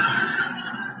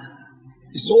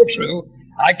 It's all true.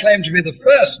 I claim to be the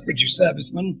first British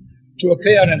serviceman to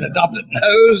appear in a doublet and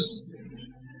hose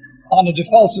on a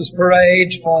defaulters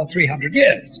parade for 300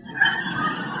 years.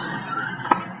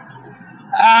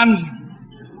 And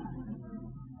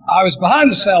I was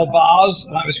behind the cell bars,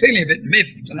 and I was feeling a bit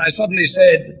miffed, and I suddenly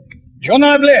said, "Yo no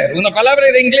hablé una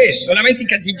palabra de inglés, solamente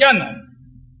castellano."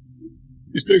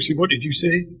 Mr. Percy, what did you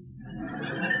say?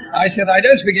 I said, I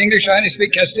don't speak English, I only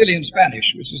speak Castilian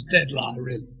Spanish, which is dead lie,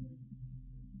 really.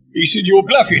 He said, you're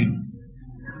bluffing.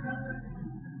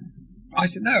 I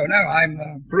said, no, I'm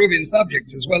a Peruvian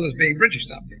subject as well as being British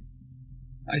subject.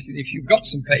 I said, if you've got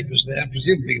some papers there,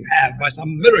 presumably you have, by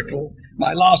some miracle,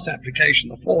 my last application,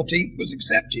 the 14th, was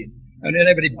accepted, and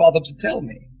nobody bothered to tell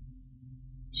me.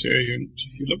 So you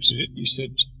looked at it, you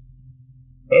said,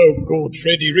 "Oh, God,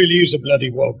 Freddie really is a bloody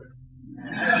wog."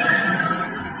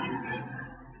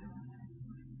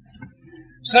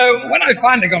 So when I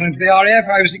finally got into the RAF,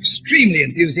 I was extremely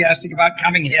enthusiastic about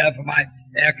coming here for my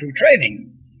aircrew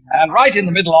training. And right in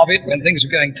the middle of it, when things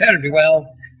were going terribly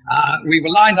well, we were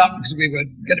lined up because we were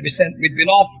going to be sent. We'd been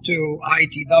off to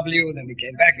ITW, and then we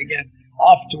came back again,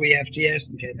 off to EFTS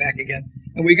and came back again,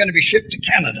 and we were going to be shipped to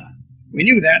Canada. We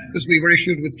knew that because we were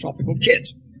issued with tropical kit.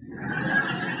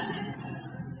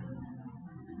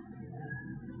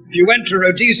 If you went to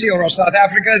Rhodesia or South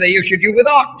Africa, they issued you with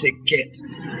Arctic kit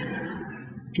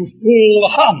to fool the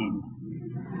Hun.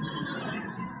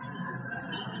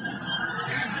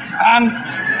 And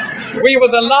we were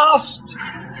the last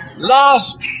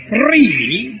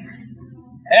 3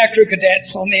 aircrew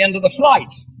cadets on the end of the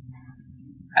flight.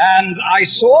 And I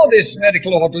saw this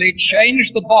medical orderly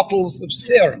change the bottles of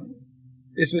serum.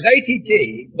 This was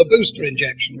ATT, the booster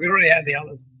injection. We already had the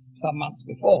others some months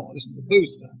before. This was the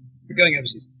booster. We're going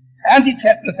overseas.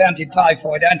 Anti-tetanus,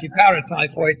 anti-typhoid,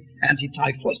 anti-paratyphoid,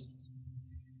 anti-typhus.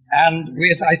 And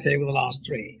we, as I say, were the last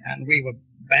 3. And we were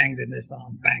banged in this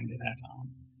arm, banged in that arm.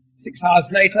 6 hours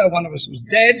later, one of us was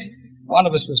dead, one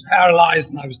of us was paralyzed,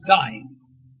 and I was dying.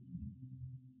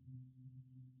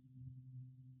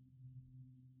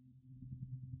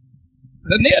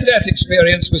 The near-death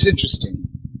experience was interesting.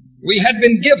 We had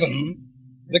been given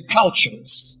the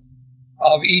cultures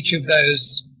of each of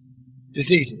those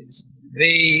diseases.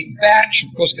 The batch,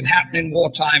 of course, can happen in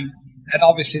wartime, had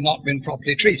obviously not been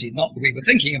properly treated. Not that we were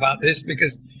thinking about this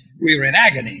because we were in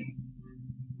agony.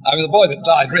 I mean, the boy that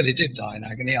died really did die in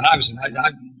agony, and I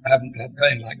haven't had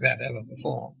pain like that ever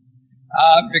before.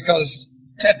 Because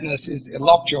tetanus,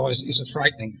 lockjaw is a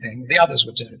frightening thing. The others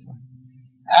were terrifying.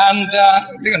 And,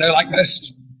 like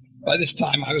most, by this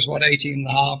time I was, 18 and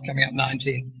a half, coming up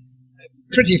 19,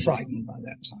 pretty frightened by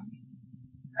that time.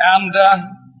 And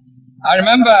I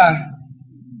remember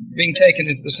being taken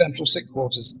into the central sick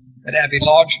quarters at Abbey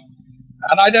Lodge,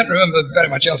 and I don't remember very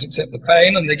much else except the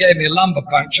pain, and they gave me a lumbar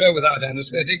puncture without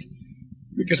anesthetic,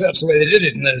 because that's the way they did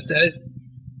it in those days,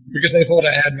 because they thought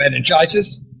I had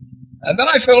meningitis. And then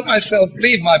I felt myself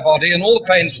leave my body, and all the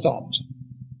pain stopped.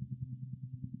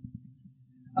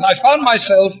 And I found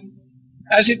myself,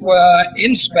 as it were,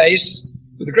 in space,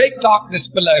 with a great darkness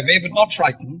below me, but not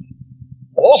frightened.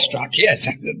 Awestruck, yes,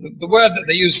 the word that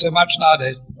they use so much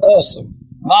nowadays, awesome,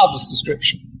 marvelous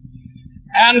description.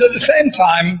 And at the same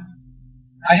time,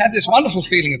 I had this wonderful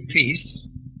feeling of peace,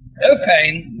 no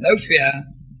pain, no fear,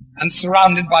 and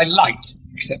surrounded by light,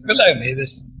 except below me,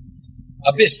 this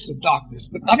abyss of darkness,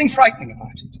 but nothing frightening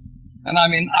about it. And I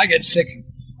mean, I get sick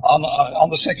on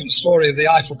the second story of the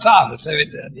Eiffel Tower, so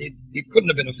it couldn't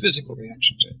have been a physical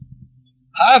reaction to it.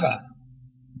 However,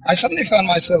 I suddenly found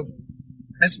myself,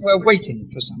 as it were, waiting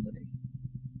for somebody.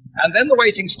 And then the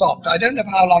waiting stopped. I don't know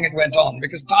how long it went on,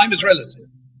 because time is relative.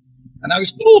 And I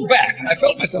was pulled back, and I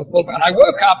felt myself pulled back. And I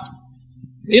woke up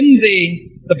in the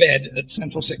bed at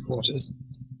Central Sick Quarters,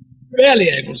 barely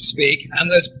able to speak, and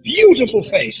this beautiful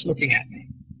face looking at me.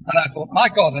 And I thought, my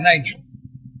God, an angel.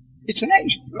 It's an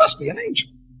angel. It must be an angel.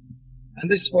 And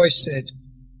this voice said,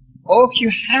 "Oh, you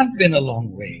have been a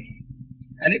long way."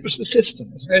 And it was the sister.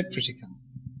 It was very pretty.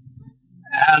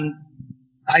 And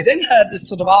I then heard this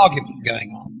sort of argument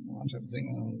going on. I was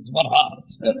thinking, oh, it was one of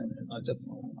ours. I didn't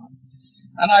know.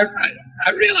 And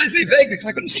I realized very vaguely, because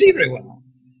I couldn't see very well.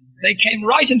 They came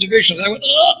right into vision. They went,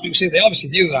 oh, you see, they obviously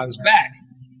knew that I was back.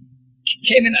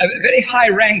 Came in a very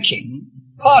high-ranking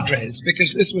padres,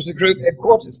 because this was a group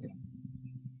headquarters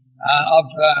of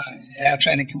Air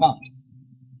Training Command.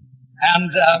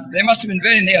 And they must have been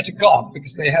very near to God,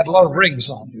 because they had a lot of rings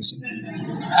on, you see.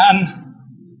 And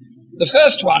the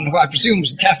first one, who I presume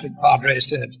was the Catholic padre,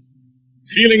 said,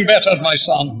 "Feeling better, my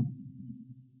son."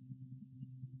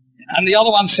 And the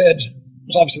other one said,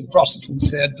 was obviously the Protestant,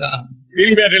 said,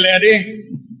 "Feeling better, laddie?"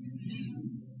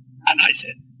 And I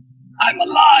said, "I'm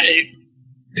alive.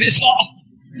 Piss off."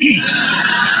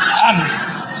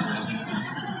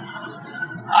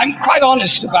 I'm quite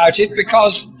honest about it,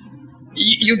 because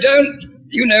you don't,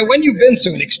 when you've been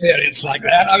through an experience like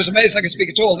that, I was amazed I could speak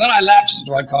at all. Then I lapsed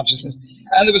into unconsciousness,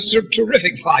 and there was a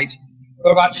terrific fight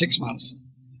for about 6 months.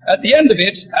 At the end of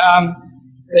it,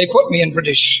 they put me in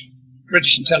British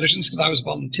intelligence, because I was a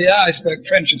volunteer. I spoke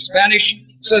French and Spanish,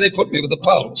 so they put me with the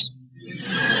Poles.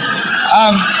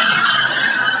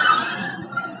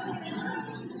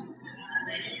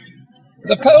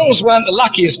 The Poles weren't the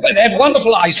luckiest, but they had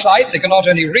wonderful eyesight. They could not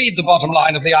only read the bottom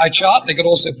line of the eye chart, they could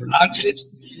also pronounce it.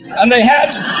 And they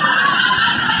had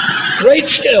Great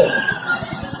skill.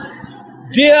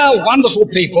 Dear, wonderful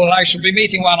people, and I shall be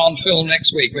meeting one on film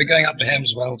next week. We're going up to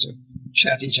Hemswell to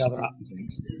chat each other up and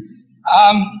things.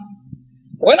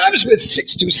 When I was with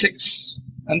 626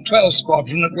 and 12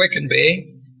 Squadron at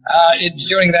Wickenby,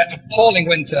 during that appalling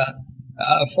winter,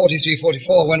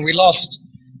 43-44, when we lost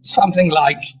something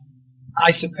like, I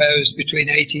suppose, between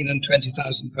 18 and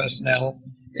 20,000 personnel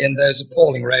in those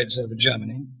appalling raids over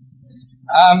Germany,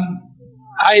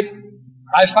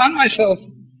 I found myself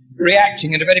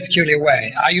reacting in a very peculiar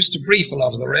way. I used to brief a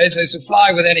lot of the raids. I used to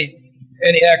fly with any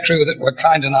aircrew that were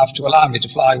kind enough to allow me to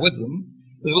fly with them.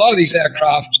 There's a lot of these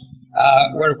aircraft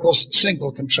were, of course,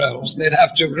 single controls. They'd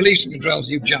have to release the controls,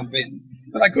 you jump in.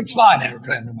 But I could fly an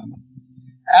airplane, remember.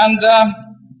 And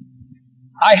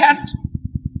I had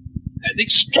the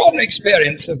extraordinary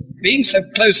experience of being so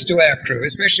close to aircrew,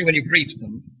 especially when you brief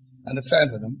them and have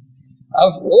flown with them,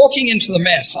 of walking into the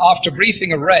mess after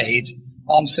briefing a raid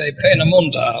on, say,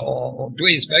 Peenemünde or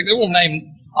Duisburg. They're all named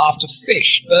after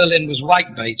fish. Berlin was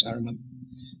whitebait, I remember.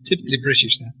 Typically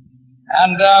British there.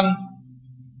 And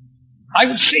I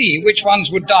would see which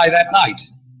ones would die that night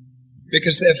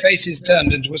because their faces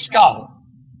turned into a skull.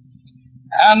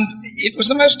 And it was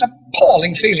the most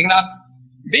appalling feeling. Now,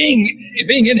 being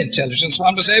in intelligence,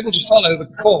 one was able to follow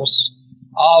the course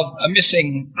of a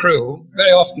missing crew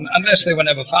very often, unless they were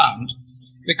never found,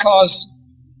 because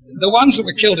the ones that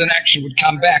were killed in action would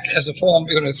come back as a form,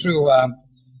 through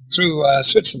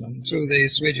Switzerland, through the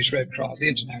Swedish Red Cross, the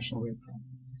International Red Cross.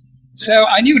 So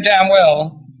I knew damn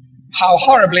well how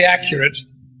horribly accurate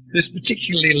this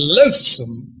particularly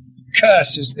loathsome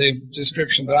curse, is the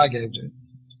description that I gave to it,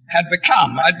 had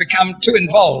become. I'd become too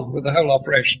involved with the whole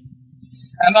operation.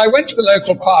 And I went to the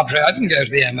local padre. I didn't go to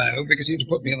the MO because he'd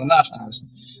put me in the nut house.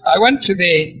 I went to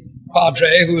the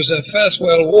padre, who was a First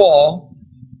World War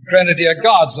Grenadier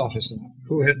Guards officer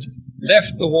who had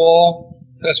left the war,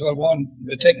 First World War, and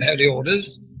had taken holy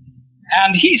orders.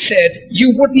 And he said,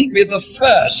 "You wouldn't be the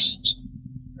first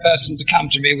person to come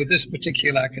to me with this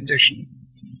particular condition."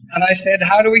 And I said,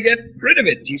 "How do we get rid of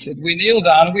it?" He said, "We kneel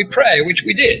down and we pray," which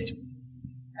we did.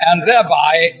 And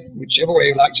thereby, whichever way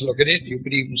you like to look at it, you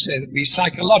could even say that we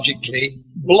psychologically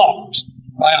blocked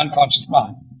my unconscious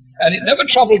mind. And it never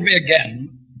troubled me again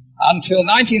until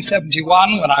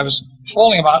 1971, when I was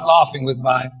falling about laughing with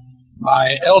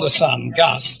my elder son,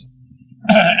 Gus,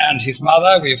 and his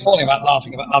mother. We were falling about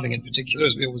laughing about nothing in particular,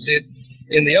 as we always did,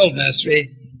 in the old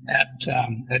nursery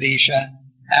at Isha.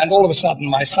 And all of a sudden,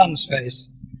 my son's face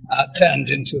turned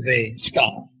into the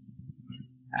skull.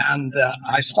 And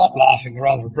I stopped laughing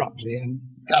rather abruptly, and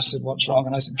Gus said, "What's wrong?"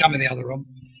 And I said, "Come in the other room."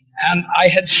 And I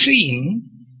had seen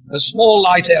a small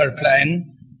light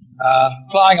aeroplane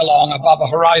flying along above a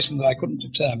horizon that I couldn't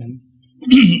determine,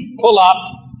 pull up,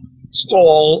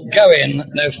 stall, go in,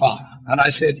 no fire. And I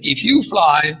said, "If you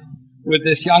fly with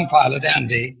this young pilot,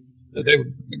 Andy," they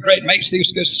were great mates, they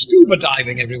used to go scuba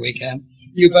diving every weekend,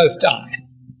 "you both die."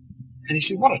 And he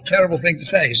said, "What a terrible thing to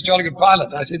say. He's a jolly good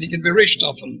pilot." I said, "He can be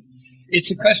Richthofen and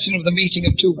it's a question of the meeting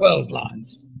of two world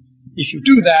lines. If you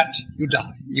do that, you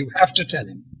die. You have to tell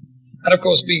him." And of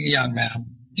course, being a young man,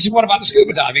 he said, "What about the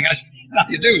scuba diving?" I said, "No,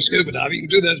 you do scuba diving. You can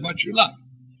do that as much as you like."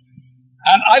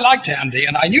 And I liked Andy,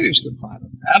 and I knew he was a good pilot.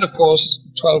 And of course,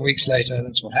 12 weeks later,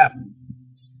 that's what happened.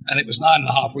 And it was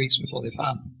 9.5 weeks before they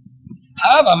found him.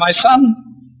 However, my son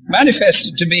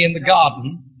manifested to me in the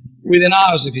garden within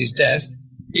hours of his death,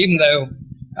 even though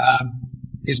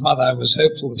his mother was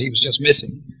hopeful that he was just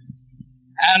missing.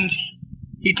 And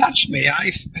he touched me.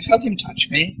 I felt him touch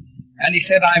me. And he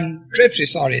said, "I'm dreadfully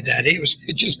sorry, Daddy."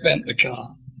 It just bent the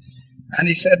car. And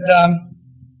he said,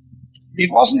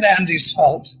 "It wasn't Andy's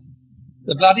fault.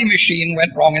 The bloody machine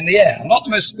went wrong in the air." Not the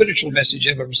most spiritual message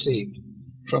ever received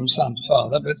from son to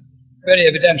father, but very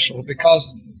evidential,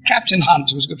 because Captain Hunt,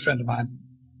 who was a good friend of mine,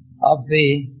 of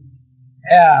the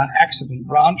Air Accident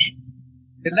Branch,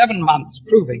 11 months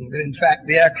proving that, in fact,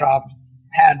 the aircraft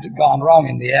had gone wrong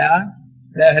in the air.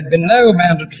 There had been no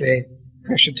mandatory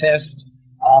pressure test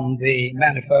on the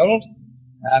manifold,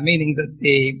 meaning that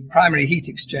the primary heat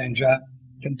exchanger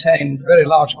contained very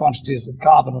large quantities of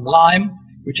carbon and lime,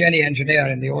 which any engineer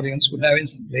in the audience would know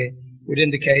instantly would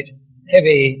indicate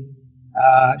heavy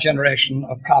generation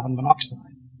of carbon monoxide,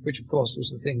 which, of course,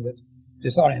 was the thing that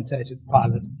disorientated the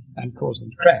pilot and caused them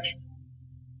to crash.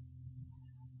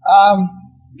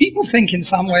 People think in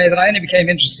some way that I only became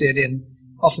interested in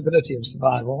possibility of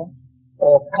survival,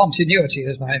 or continuity,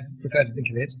 as I prefer to think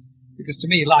of it, because to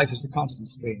me life is a constant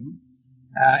stream,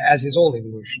 as is all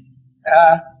evolution.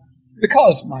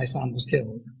 Because my son was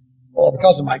killed, or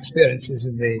because of my experiences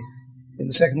in the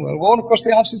Second World War, and of course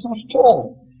the answer is not at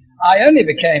all. I only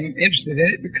became interested in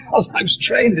it because I was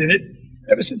trained in it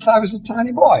ever since I was a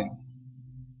tiny boy.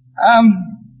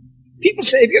 People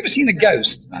say, have you ever seen a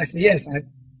ghost? I say, yes, I've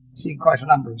seen quite a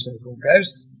number of so-called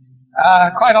ghosts.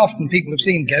 Quite often people have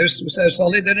seen ghosts who were so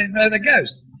solid they didn't know they're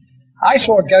ghosts. I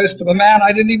saw a ghost of a man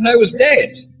I didn't even know was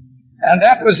dead. And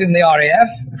that was in the RAF.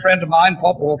 A friend of mine,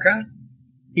 Pop Walker,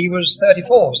 he was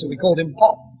 34, so we called him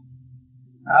Pop.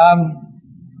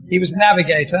 He was a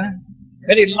navigator,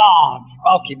 very large,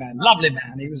 bulky man, lovely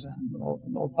man. He was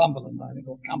Northumberland, I think,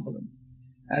 or Cumberland.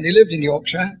 And he lived in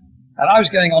Yorkshire. And I was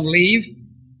going on leave,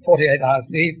 48 hours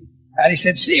leave. And he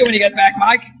said, see you when you get back,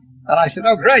 Mike. And I said,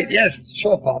 oh, great, yes,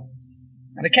 sure, Pop.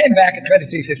 And I came back at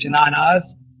 23:59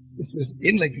 hours. This was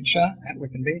in Lincolnshire, at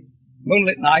Wickenby.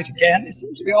 Moonlit night again. It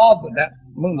seemed to be odd that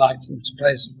moonlight seems to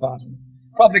play some part in it.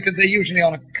 Probably because they're usually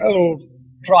on a cold,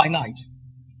 dry night.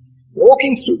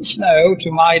 Walking through the snow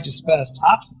to my dispersed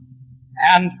hut,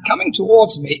 and coming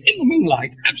towards me in the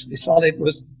moonlight, absolutely solid,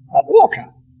 was Pop Walker.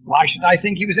 Why should I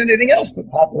think he was anything else but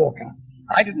Pop Walker?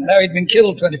 I didn't know he'd been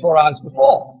killed 24 hours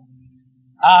before.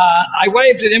 I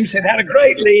waved at him, said, had a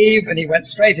great leave, and he went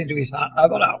straight into his hut. I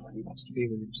thought, oh, well, he wants to be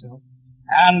with himself.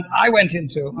 And I went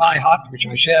into my hut, which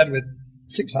I shared with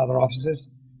 6 other officers,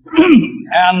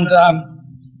 and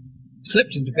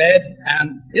slipped into bed.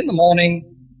 And in the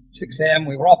morning, 6 a.m.,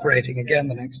 we were operating again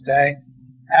the next day.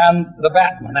 And the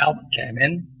batman, Albert, came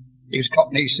in. He was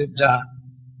Cockney. He said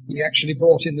he actually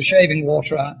brought in the shaving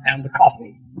water and the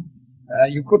coffee.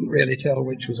 You couldn't really tell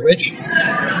which was which.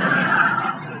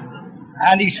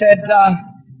 And he said,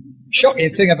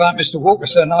 shocking thing about Mr. Walker,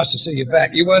 so nice to see you back.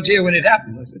 You weren't here when it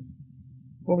happened. I said,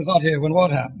 well, was not here when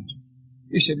what happened?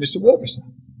 He said, Mr. Walker, sir.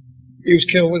 He was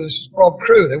killed with a Sprog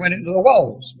crew. They went into the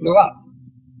Wolds, blew up.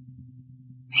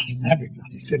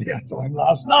 Everybody said, I saw him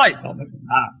last night.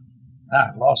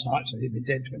 Last night, so he'd been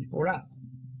dead 24 hours.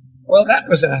 Well, that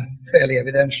was a fairly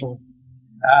evidential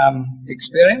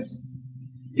experience.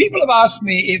 People have asked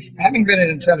me if, having been in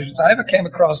intelligence, I ever came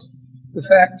across the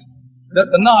fact that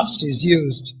the Nazis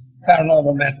used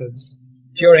paranormal methods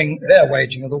during their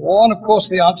waging of the war. And of course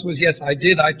the answer was yes, I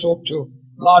did. I talked to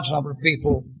a large number of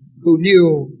people who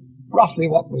knew roughly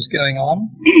what was going on.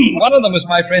 One of them was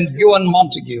my friend Ewan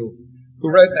Montague, who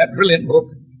wrote that brilliant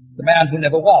book, The Man Who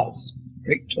Never Was.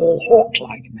 Big, tall,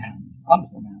 hawk-like man,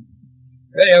 wonderful man.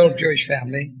 Very old Jewish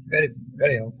family, very,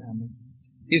 very old family.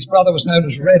 His brother was known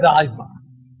as Red Ivar.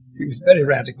 He was very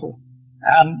radical.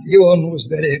 And Ewan was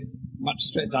very much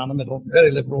straight down the middle,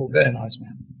 very liberal, very nice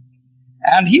man.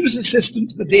 And he was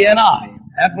assistant to the DNI,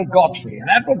 Admiral Godfrey. And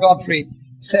Admiral Godfrey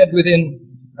said within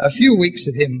a few weeks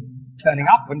of him turning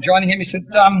up and joining him, he said,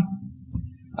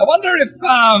 I wonder if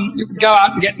you could go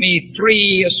out and get me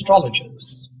 3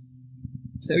 astrologers.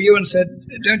 So Ewan said,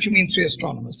 don't you mean 3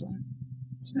 astronomers, sir?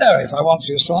 I said, no, if I want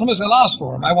 3 astronomers, I'll ask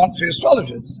for them. I want 3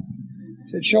 astrologers. I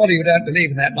said, surely you don't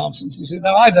believe in that nonsense. He said,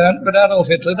 no, I don't, but Adolf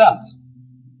Hitler does.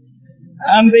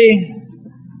 And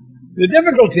the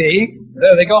difficulty,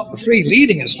 though they got the 3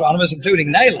 leading astronomers,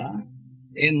 including Naylor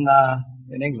in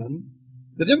England,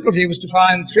 the difficulty was to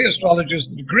find 3 astrologers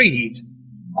that agreed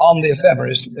on the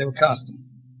ephemeris that they were casting.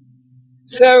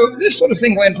 So this sort of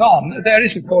thing went on. There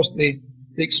is, of course, the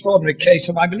extraordinary case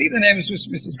of, I believe the name is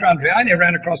Mrs. Grundy. I only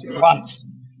ran across it once,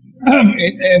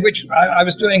 in which I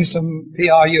was doing some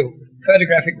PRU,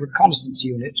 Photographic Reconnaissance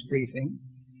Unit briefing,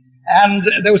 and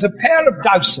there was a pair of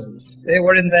dowsers. They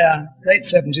were in their late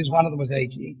 70s. One of them was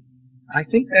 80. I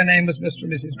think their name was Mr.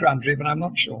 and Mrs. Grundy, but I'm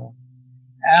not sure.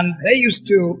 And they used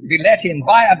to be let in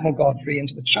by Admiral Godfrey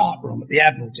into the chart room at the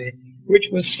Admiralty, which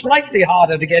was slightly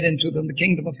harder to get into than the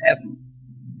Kingdom of Heaven.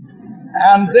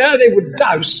 And there they would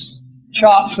douse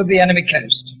charts of the enemy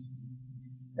coast.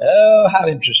 Oh, how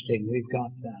interesting. We've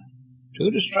got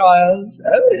 2 destroyers.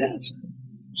 Oh, yes.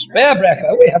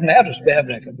 Sparebreaker. We haven't had a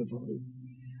sparebreaker before.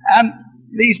 And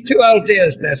these 2 old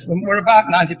dears, bless them, were about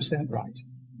 90% right.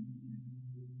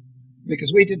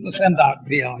 Because we didn't send out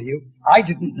PRU. I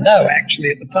didn't know, actually,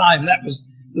 at the time that was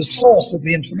the source of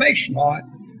the information. Or I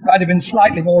might have been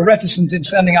slightly more reticent in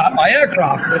sending out my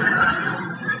aircraft.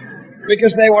 But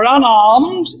because they were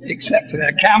unarmed, except for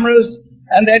their cameras,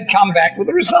 and they'd come back with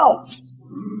the results.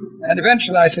 And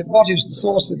eventually I said, what is the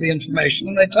source of the information?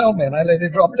 And they told me, and I let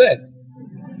it drop dead.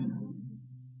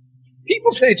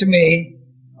 People say to me,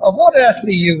 of what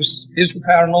earthly use is the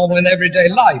paranormal in everyday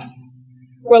life?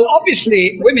 Well,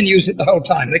 obviously, women use it the whole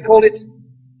time. They call it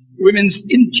women's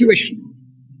intuition.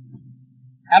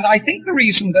 And I think the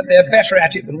reason that they're better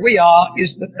at it than we are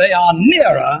is that they are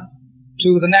nearer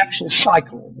to the natural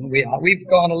cycle than we are. We've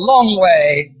gone a long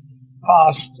way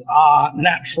past our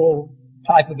natural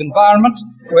type of environment,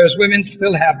 whereas women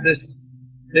still have this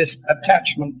this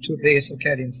attachment to the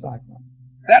circadian cycle.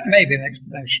 That may be an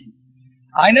explanation.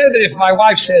 I know that if my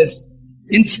wife says,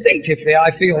 instinctively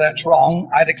I feel that's wrong,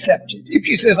 I'd accept it. If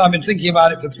she says, I've been thinking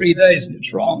about it for 3 days and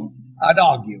it's wrong, I'd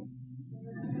argue.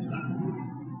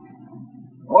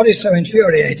 What is so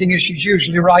infuriating is she's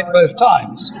usually right both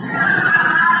times.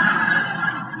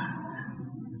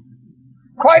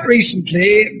 Quite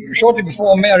recently, shortly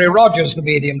before Mary Rogers, the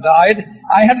medium, died,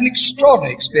 I had an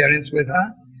extraordinary experience with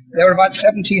her. There were about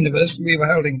 17 of us. We were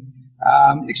holding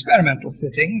experimental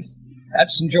sittings at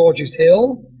St. George's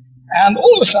Hill. And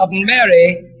all of a sudden,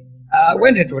 Mary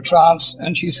went into a trance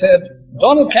and she said,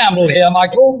 Donald Campbell here,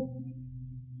 Michael.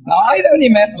 Now, I'd only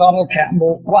met Donald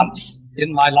Campbell once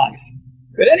in my life.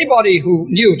 But anybody who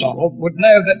knew Donald would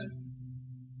know that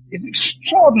he's an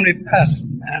extraordinary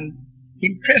person and he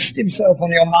impressed himself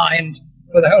on your mind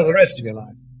for the whole of the rest of your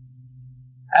life.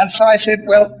 And so I said,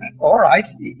 well, all right,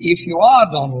 if you are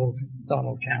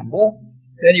Donald Campbell,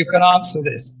 then you can answer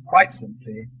this quite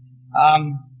simply.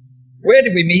 Where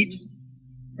did we meet?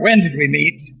 When did we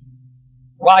meet?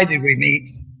 Why did we meet?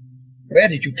 Where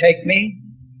did you take me?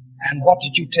 And what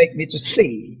did you take me to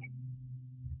see?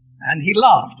 And he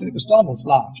laughed, and it was Donald's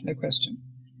laugh, no question.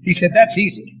 He said, that's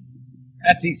easy.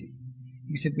 That's easy.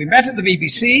 He said, we met at the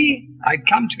BBC. I'd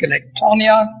come to collect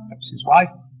Tonya, that was his wife.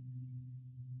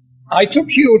 I took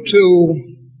you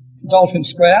to Dolphin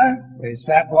Square, where his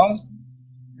flat was,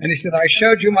 and he said, I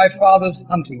showed you my father's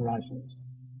hunting rifles.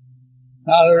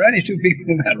 Now, there are only 2 people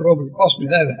in that room who possibly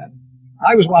know that.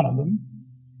 I was one of them,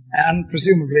 and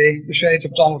presumably the shade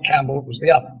of Donald Campbell was the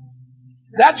other.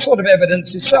 That sort of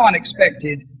evidence is so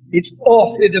unexpected, it's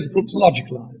awfully difficult to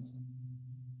logicalize.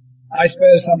 I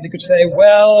suppose somebody could say,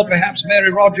 well, perhaps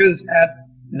Mary Rogers had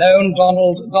known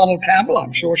Donald Campbell.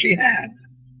 I'm sure she had.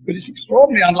 But it's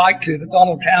extraordinarily unlikely that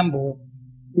Donald Campbell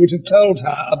would have told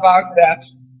her about that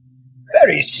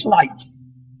very slight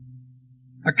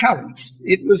occurrence.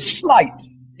 It was slight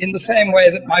in the same way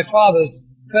that my father's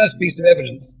first piece of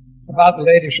evidence about the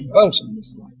Lady of Bolton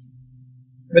was slight.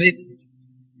 But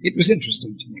it was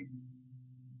interesting to me.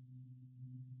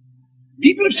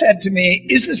 People have said to me,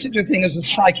 is there such a thing as a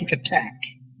psychic attack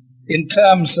in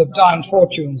terms of Diane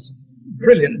Fortune's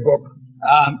brilliant book,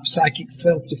 Psychic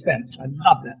Self-Defense? I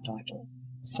love that title,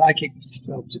 Psychic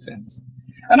Self-Defense.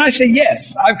 And I say,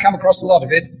 yes, I've come across a lot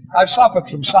of it. I've suffered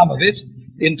from some of it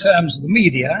in terms of the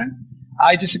media.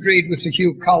 I disagreed with Sir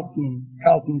Hugh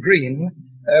Carlton Green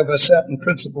over certain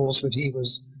principles that he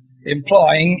was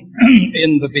employing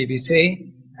in the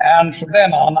BBC. And from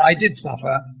then on, I did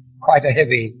suffer quite a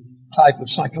heavy type of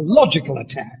psychological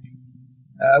attack,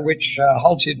 which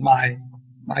halted my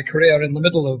career in the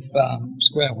middle of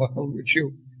Square World, which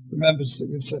you remember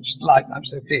with such delight, and I'm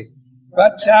so pleased.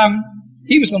 But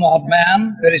he was an odd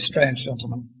man, very strange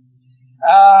gentleman.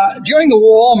 During the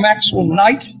war, Maxwell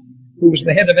Knight, who was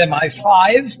the head of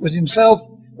MI5, was himself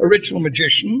a ritual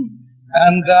magician,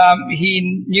 and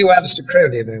he knew Aleister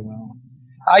Crowley very well.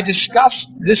 I discussed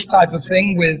this type of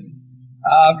thing with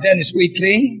Dennis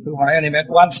Wheatley, whom I only met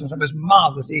once and had a most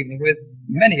marvelous evening with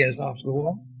many years after the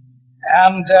war.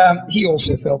 And he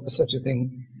also felt that such a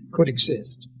thing could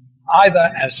exist,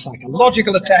 either as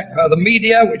psychological attack by the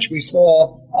media, which we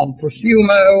saw on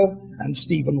Profumo and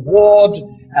Stephen Ward,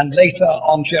 and later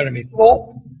on Jeremy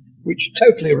Thorpe, which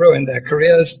totally ruined their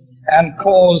careers and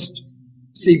caused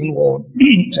Stephen Ward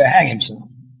to hang himself.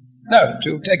 No,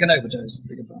 to take an overdose,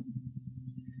 beg your pardon.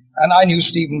 And I knew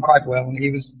Stephen quite well, and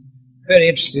he was very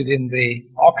interested in the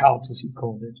occult, as he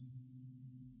called it.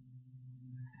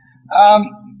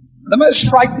 The most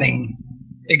frightening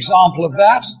example of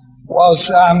that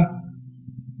was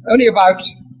only about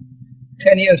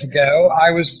 10 years ago,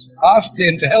 I was asked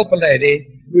in to help a lady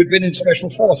who had been in special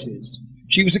forces.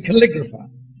 She was a calligrapher.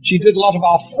 She did a lot of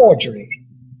our forgery.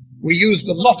 We used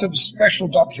a lot of special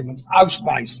documents,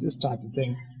 Ausweis, this type of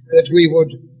thing, that we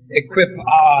would equip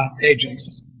our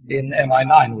agents in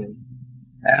MI9 with,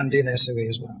 and in SOE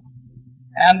as well.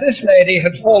 And this lady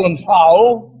had fallen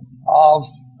foul of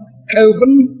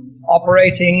Coven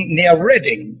operating near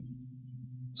Reading,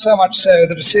 so much so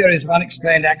that a series of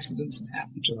unexplained accidents had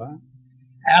happened to her.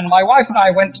 And my wife and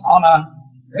I went on a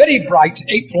very bright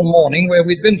April morning where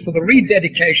we'd been for the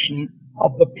rededication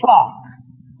of the plaque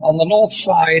on the north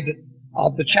side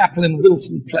of the chapel in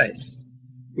Wilson Place,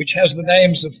 which has the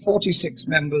names of 46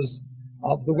 members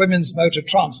of the Women's Motor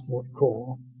Transport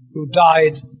Corps who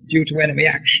died due to enemy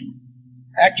action.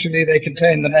 Actually, they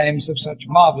contain the names of such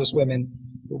marvelous women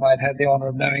whom I'd had the honor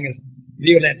of knowing as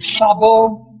Violette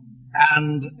Sabo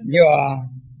and Nur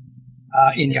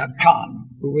Inyat Khan,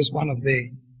 who was one of the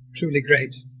truly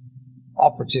great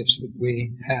operatives that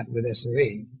we had with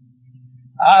SOE.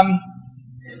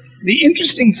 The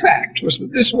interesting fact was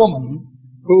that this woman,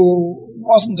 who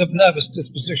wasn't of nervous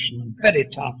disposition and very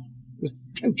tough, was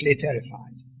totally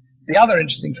terrified. The other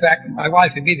interesting fact my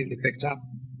wife immediately picked up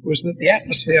was that the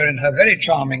atmosphere in her very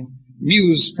charming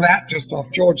Mews flat just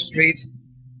off George Street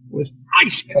was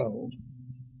ice cold.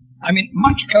 I mean,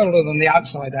 much colder than the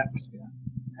outside atmosphere.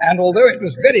 And although it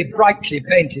was very brightly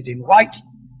painted in white,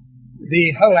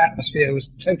 the whole atmosphere was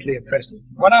totally oppressive.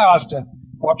 When I asked her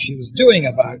what she was doing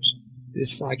about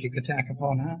this psychic attack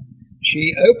upon her,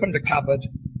 she opened a cupboard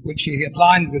which she had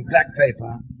lined with black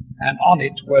paper, and on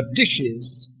it were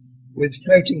dishes with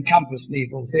floating compass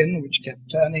needles in, which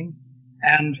kept turning,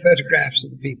 and photographs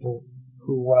of the people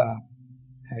who were,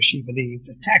 as she believed,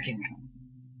 attacking her.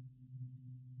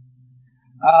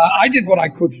 I did what I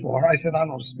could for her. I said, I'm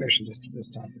not a specialist for this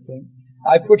type of thing.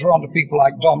 I put her on to people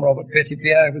like Dom Robert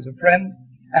Petitpierre, who was a friend,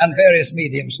 and various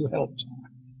mediums who helped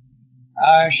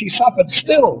her. She suffered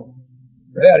still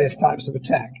various types of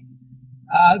attack.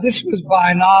 This was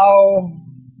by now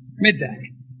midday.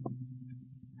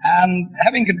 And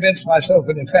having convinced myself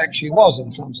that in fact she was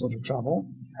in some sort of trouble,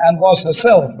 and was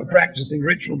herself a practicing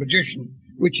ritual magician,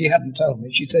 which she hadn't told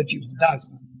me, she said she was a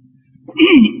dowser.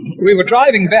 We were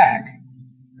driving back,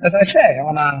 as I say,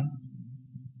 on a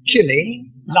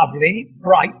chilly, lovely,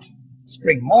 bright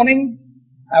spring morning,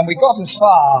 and we got as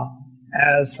far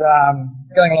as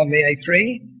going along the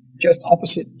A3, just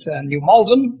opposite New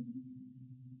Malden,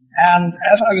 and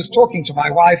as I was talking to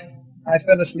my wife, I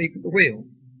fell asleep at the wheel.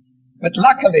 But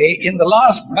luckily, in the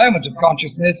last moment of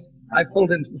consciousness, I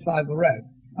pulled into the side of the road.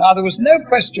 Now, there was no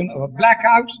question of a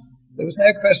blackout, there was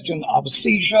no question of a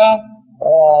seizure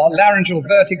or laryngeal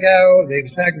vertigo, the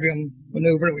Pythagorean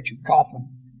maneuver in which you cough and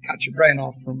cut your brain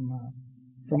off from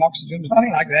oxygen. There was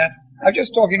nothing like that. I was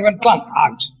just talking, went plunk,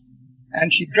 out.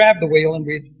 And she grabbed the wheel and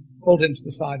we pulled into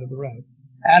the side of the road.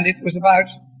 And it was about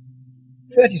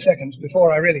 30 seconds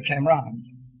before I really came round.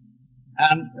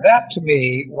 And that, to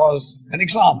me, was an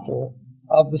example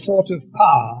of the sort of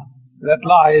power that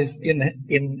lies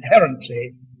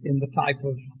inherently in the type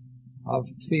of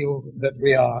field that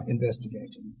we are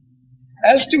investigating.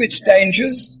 As to its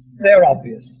dangers, they're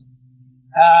obvious.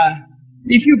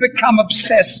 If you become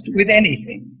obsessed with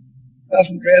anything,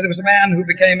 there was a man who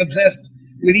became obsessed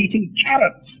with eating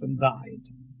carrots and died.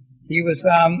 He was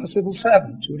a civil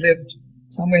servant who lived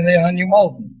somewhere near New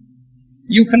Malden.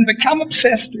 You can become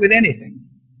obsessed with anything,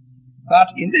 but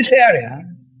in this area,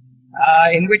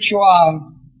 in which you are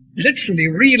literally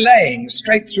relaying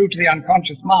straight through to the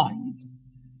unconscious mind,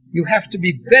 you have to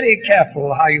be very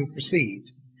careful how you proceed.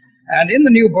 And in the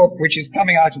new book, which is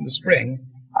coming out in the spring,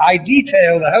 I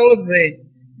detail the whole of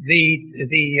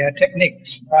the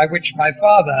techniques by which my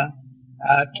father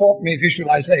taught me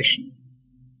visualization,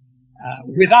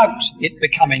 without it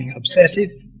becoming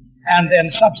obsessive and then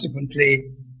subsequently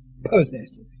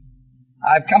possessive.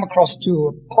 I've come across two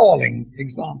appalling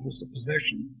examples of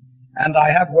possession, and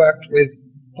I have worked with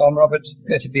Dom Robert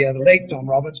Petitpierre, the late Dom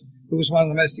Robert, who was one of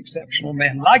the most exceptional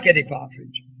men, like Eddie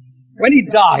Partridge. When he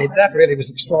died, that really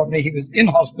was extraordinary. He was in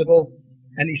hospital,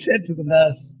 and he said to the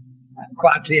nurse,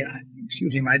 quietly,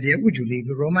 "Excuse me, my dear, would you leave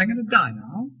the room? I'm going to die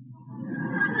now."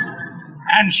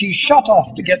 And she shot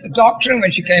off to get the doctor, and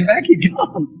when she came back, he'd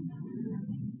gone.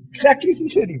 Exactly as he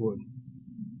said he would.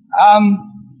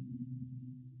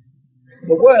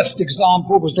 The worst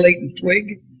example was Leighton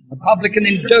Twigg, a publican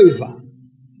in Dover.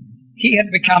 He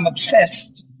had become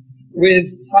obsessed with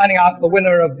finding out the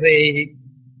winner of the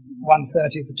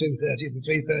 1:30, the 2:30, the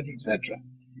 3:30, etc.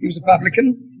 He was a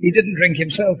publican. He didn't drink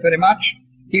himself very much.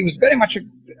 He was very much a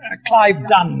Clive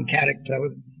Dunn character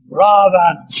with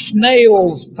rather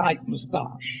snails-type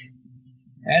moustache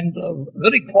and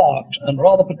very quiet and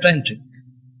rather pedantic.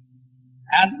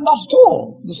 And not at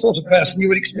all the sort of person you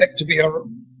would expect to be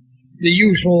the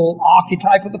usual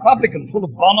archetype of the publican, full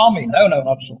of bonhomie. No, not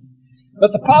at all.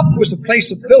 But the pub was a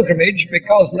place of pilgrimage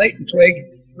because Leighton Twigg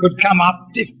could come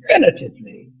up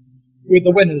definitively with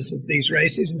the winners of these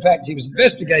races. In fact, he was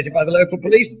investigated by the local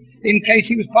police in case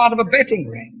he was part of a betting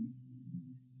ring.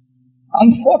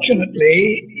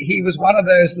 Unfortunately, he was one of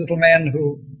those little men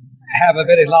who have a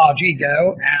very large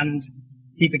ego, and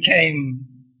he became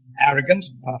arrogant,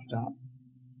 puffed up,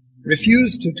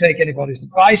 refused to take anybody's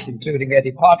advice, including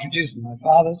Eddie Partridge's and my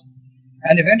father's,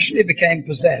 and eventually became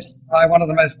possessed by one of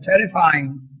the most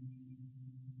terrifying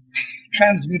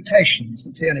transmutations,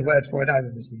 that's the only word for it I've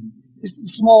ever seen. This is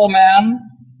a small man,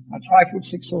 about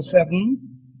 5'6" or 7,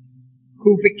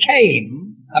 who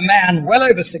became a man well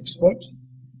over 6 foot,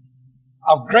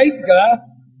 of great girth.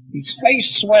 His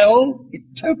face swelled, it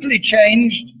totally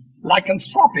changed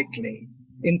lycanthropically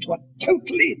into a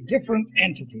totally different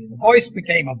entity. The voice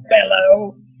became a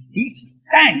bellow, He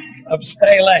stank of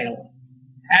stale ale,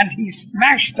 and he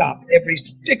smashed up every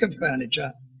stick of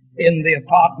furniture in the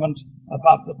apartment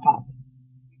above the pub.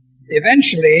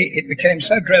 Eventually, it became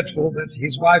so dreadful that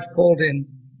his wife called in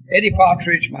Eddie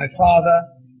Partridge, my father,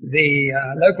 the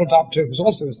local doctor, who was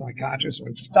also a psychiatrist, or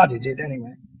had studied it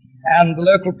anyway, and the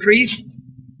local priest,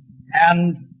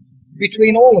 and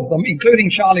between all of them, including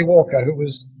Charlie Walker, who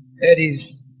was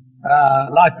Eddie's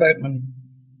lifeboatman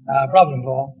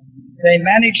brother-in-law, they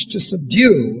managed to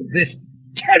subdue this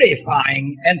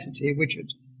terrifying entity which had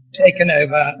taken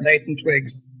over Leighton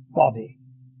Twigg's body.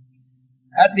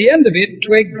 At the end of it,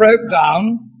 Twigg broke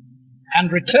down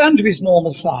and returned to his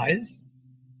normal size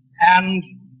and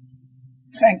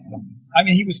thanked them. I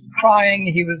mean, he was crying,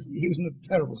 he was in a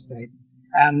terrible state,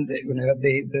 and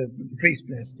the priest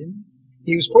blessed him.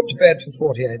 He was put to bed for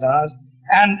 48 hours,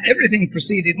 and everything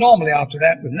proceeded normally after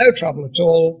that with no trouble at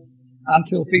all,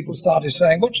 until people started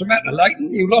saying, "What's the matter,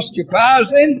 Leighton? You lost your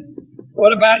powers then?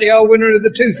 What about the old winner of the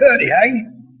 230, eh?"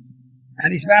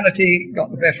 And his vanity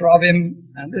got the better of him,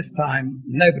 and this time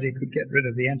nobody could get rid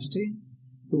of the entity,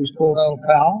 who was called Old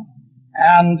Pal.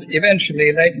 And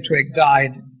eventually Leighton Twigg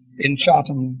died in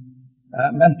Charlton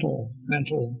mental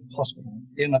hospital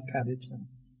in a padded cell.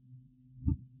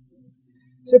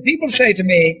 So people say to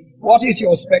me, "What is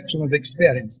your spectrum of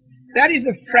experience?" That is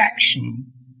a fraction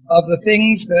of the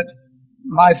things that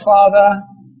my father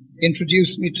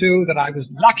introduced me to, that I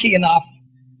was lucky enough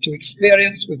to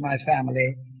experience with my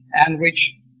family, and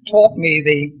which taught me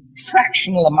the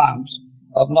fractional amount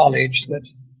of knowledge that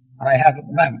I have at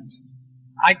the moment.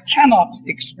 I cannot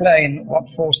explain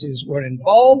what forces were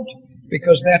involved,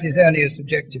 because that is only a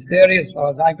subjective theory as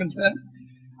far as I'm concerned.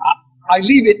 I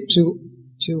leave it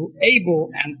to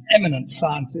able and eminent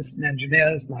scientists and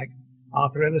engineers like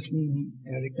Arthur Ellison,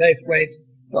 Eric Laithwaite,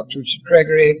 Dr. Richard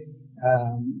Gregory,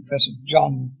 Professor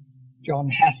John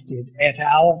Hasted et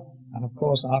al., and of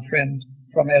course our friend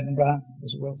from Edinburgh,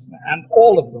 Professor Wilson, and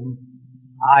all of them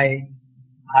I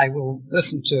will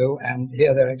listen to and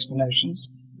hear their explanations.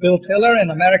 Bill Tiller in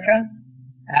America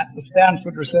at the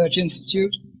Stanford Research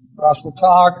Institute, Russell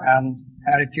Targ and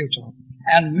Harry Putel,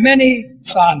 and many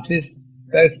scientists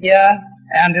both here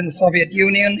and in the Soviet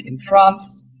Union, in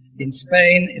France, in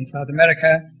Spain, in South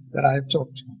America, that I have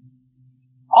talked to.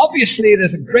 Obviously,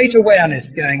 there's a great awareness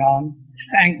going on,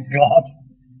 thank God.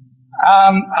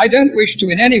 I don't wish to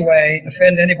in any way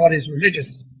offend anybody's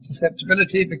religious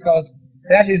susceptibility, because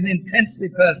that is an intensely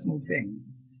personal thing.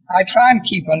 I try and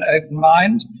keep an open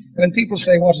mind. When people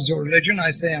say, "What is your religion?"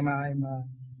 I say, I'm a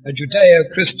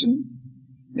Judeo-Christian.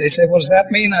 They say, "What does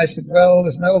that mean?" I said, "Well,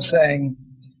 there's an old saying,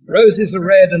 roses are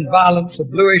red and violets are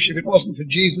bluish. If it wasn't for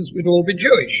Jesus, we'd all be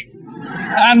Jewish."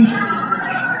 And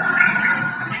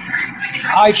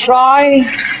I try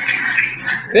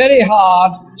very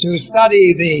hard to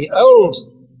study the old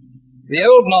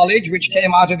knowledge which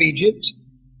came out of Egypt.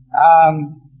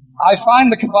 I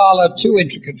find the Kabbalah too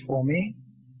intricate for me,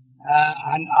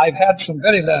 and I've had some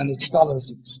very learned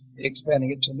scholars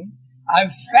explaining it to me. I'm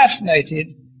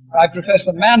fascinated by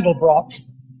Professor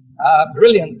Mandelbrot's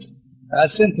brilliant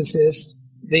synthesis,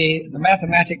 the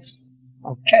mathematics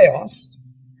of chaos,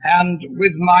 and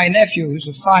with my nephew, who's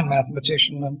a fine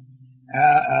mathematician and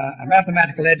a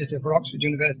mathematical editor for Oxford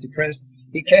University Press,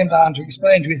 he came down to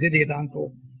explain to his idiot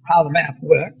uncle how the math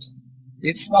worked.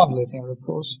 It's non-linear, of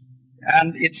course,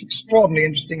 and it's extraordinarily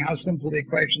interesting how simple the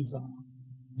equations are.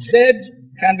 Z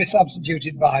can be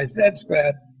substituted by z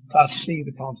squared plus c,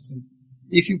 the constant.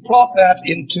 If you plot that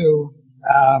into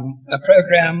a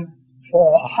program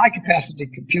for a high-capacity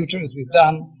computer, as we've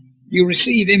done, you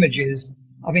receive images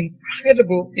of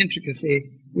incredible intricacy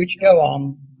which go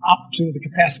on up to the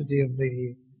capacity of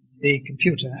the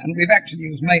computer. And we've actually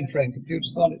used mainframe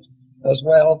computers on it as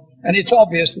well. And it's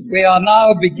obvious that we are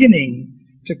now beginning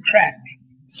to crack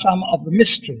some of the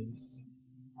mysteries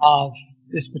of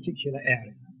this particular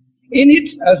area. In it,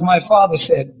 as my father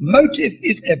said, motive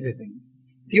is everything.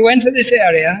 If you enter this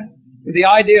area with the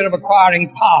idea of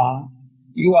acquiring power,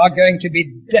 you are going to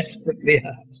be desperately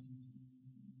hurt.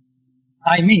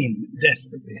 I mean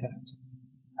desperately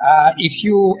hurt. If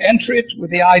you enter it with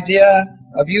the idea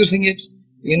of using it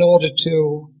in order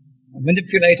to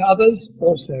manipulate others,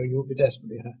 also you'll be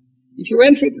desperately hurt. If you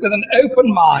enter it with an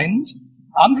open mind,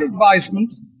 under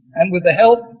advisement, and with the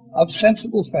help of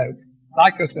sensible folk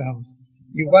like yourselves,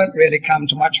 you won't really come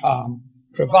to much harm,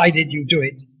 provided you do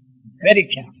it very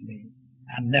carefully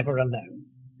and never alone.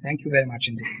 Thank you very much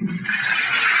indeed.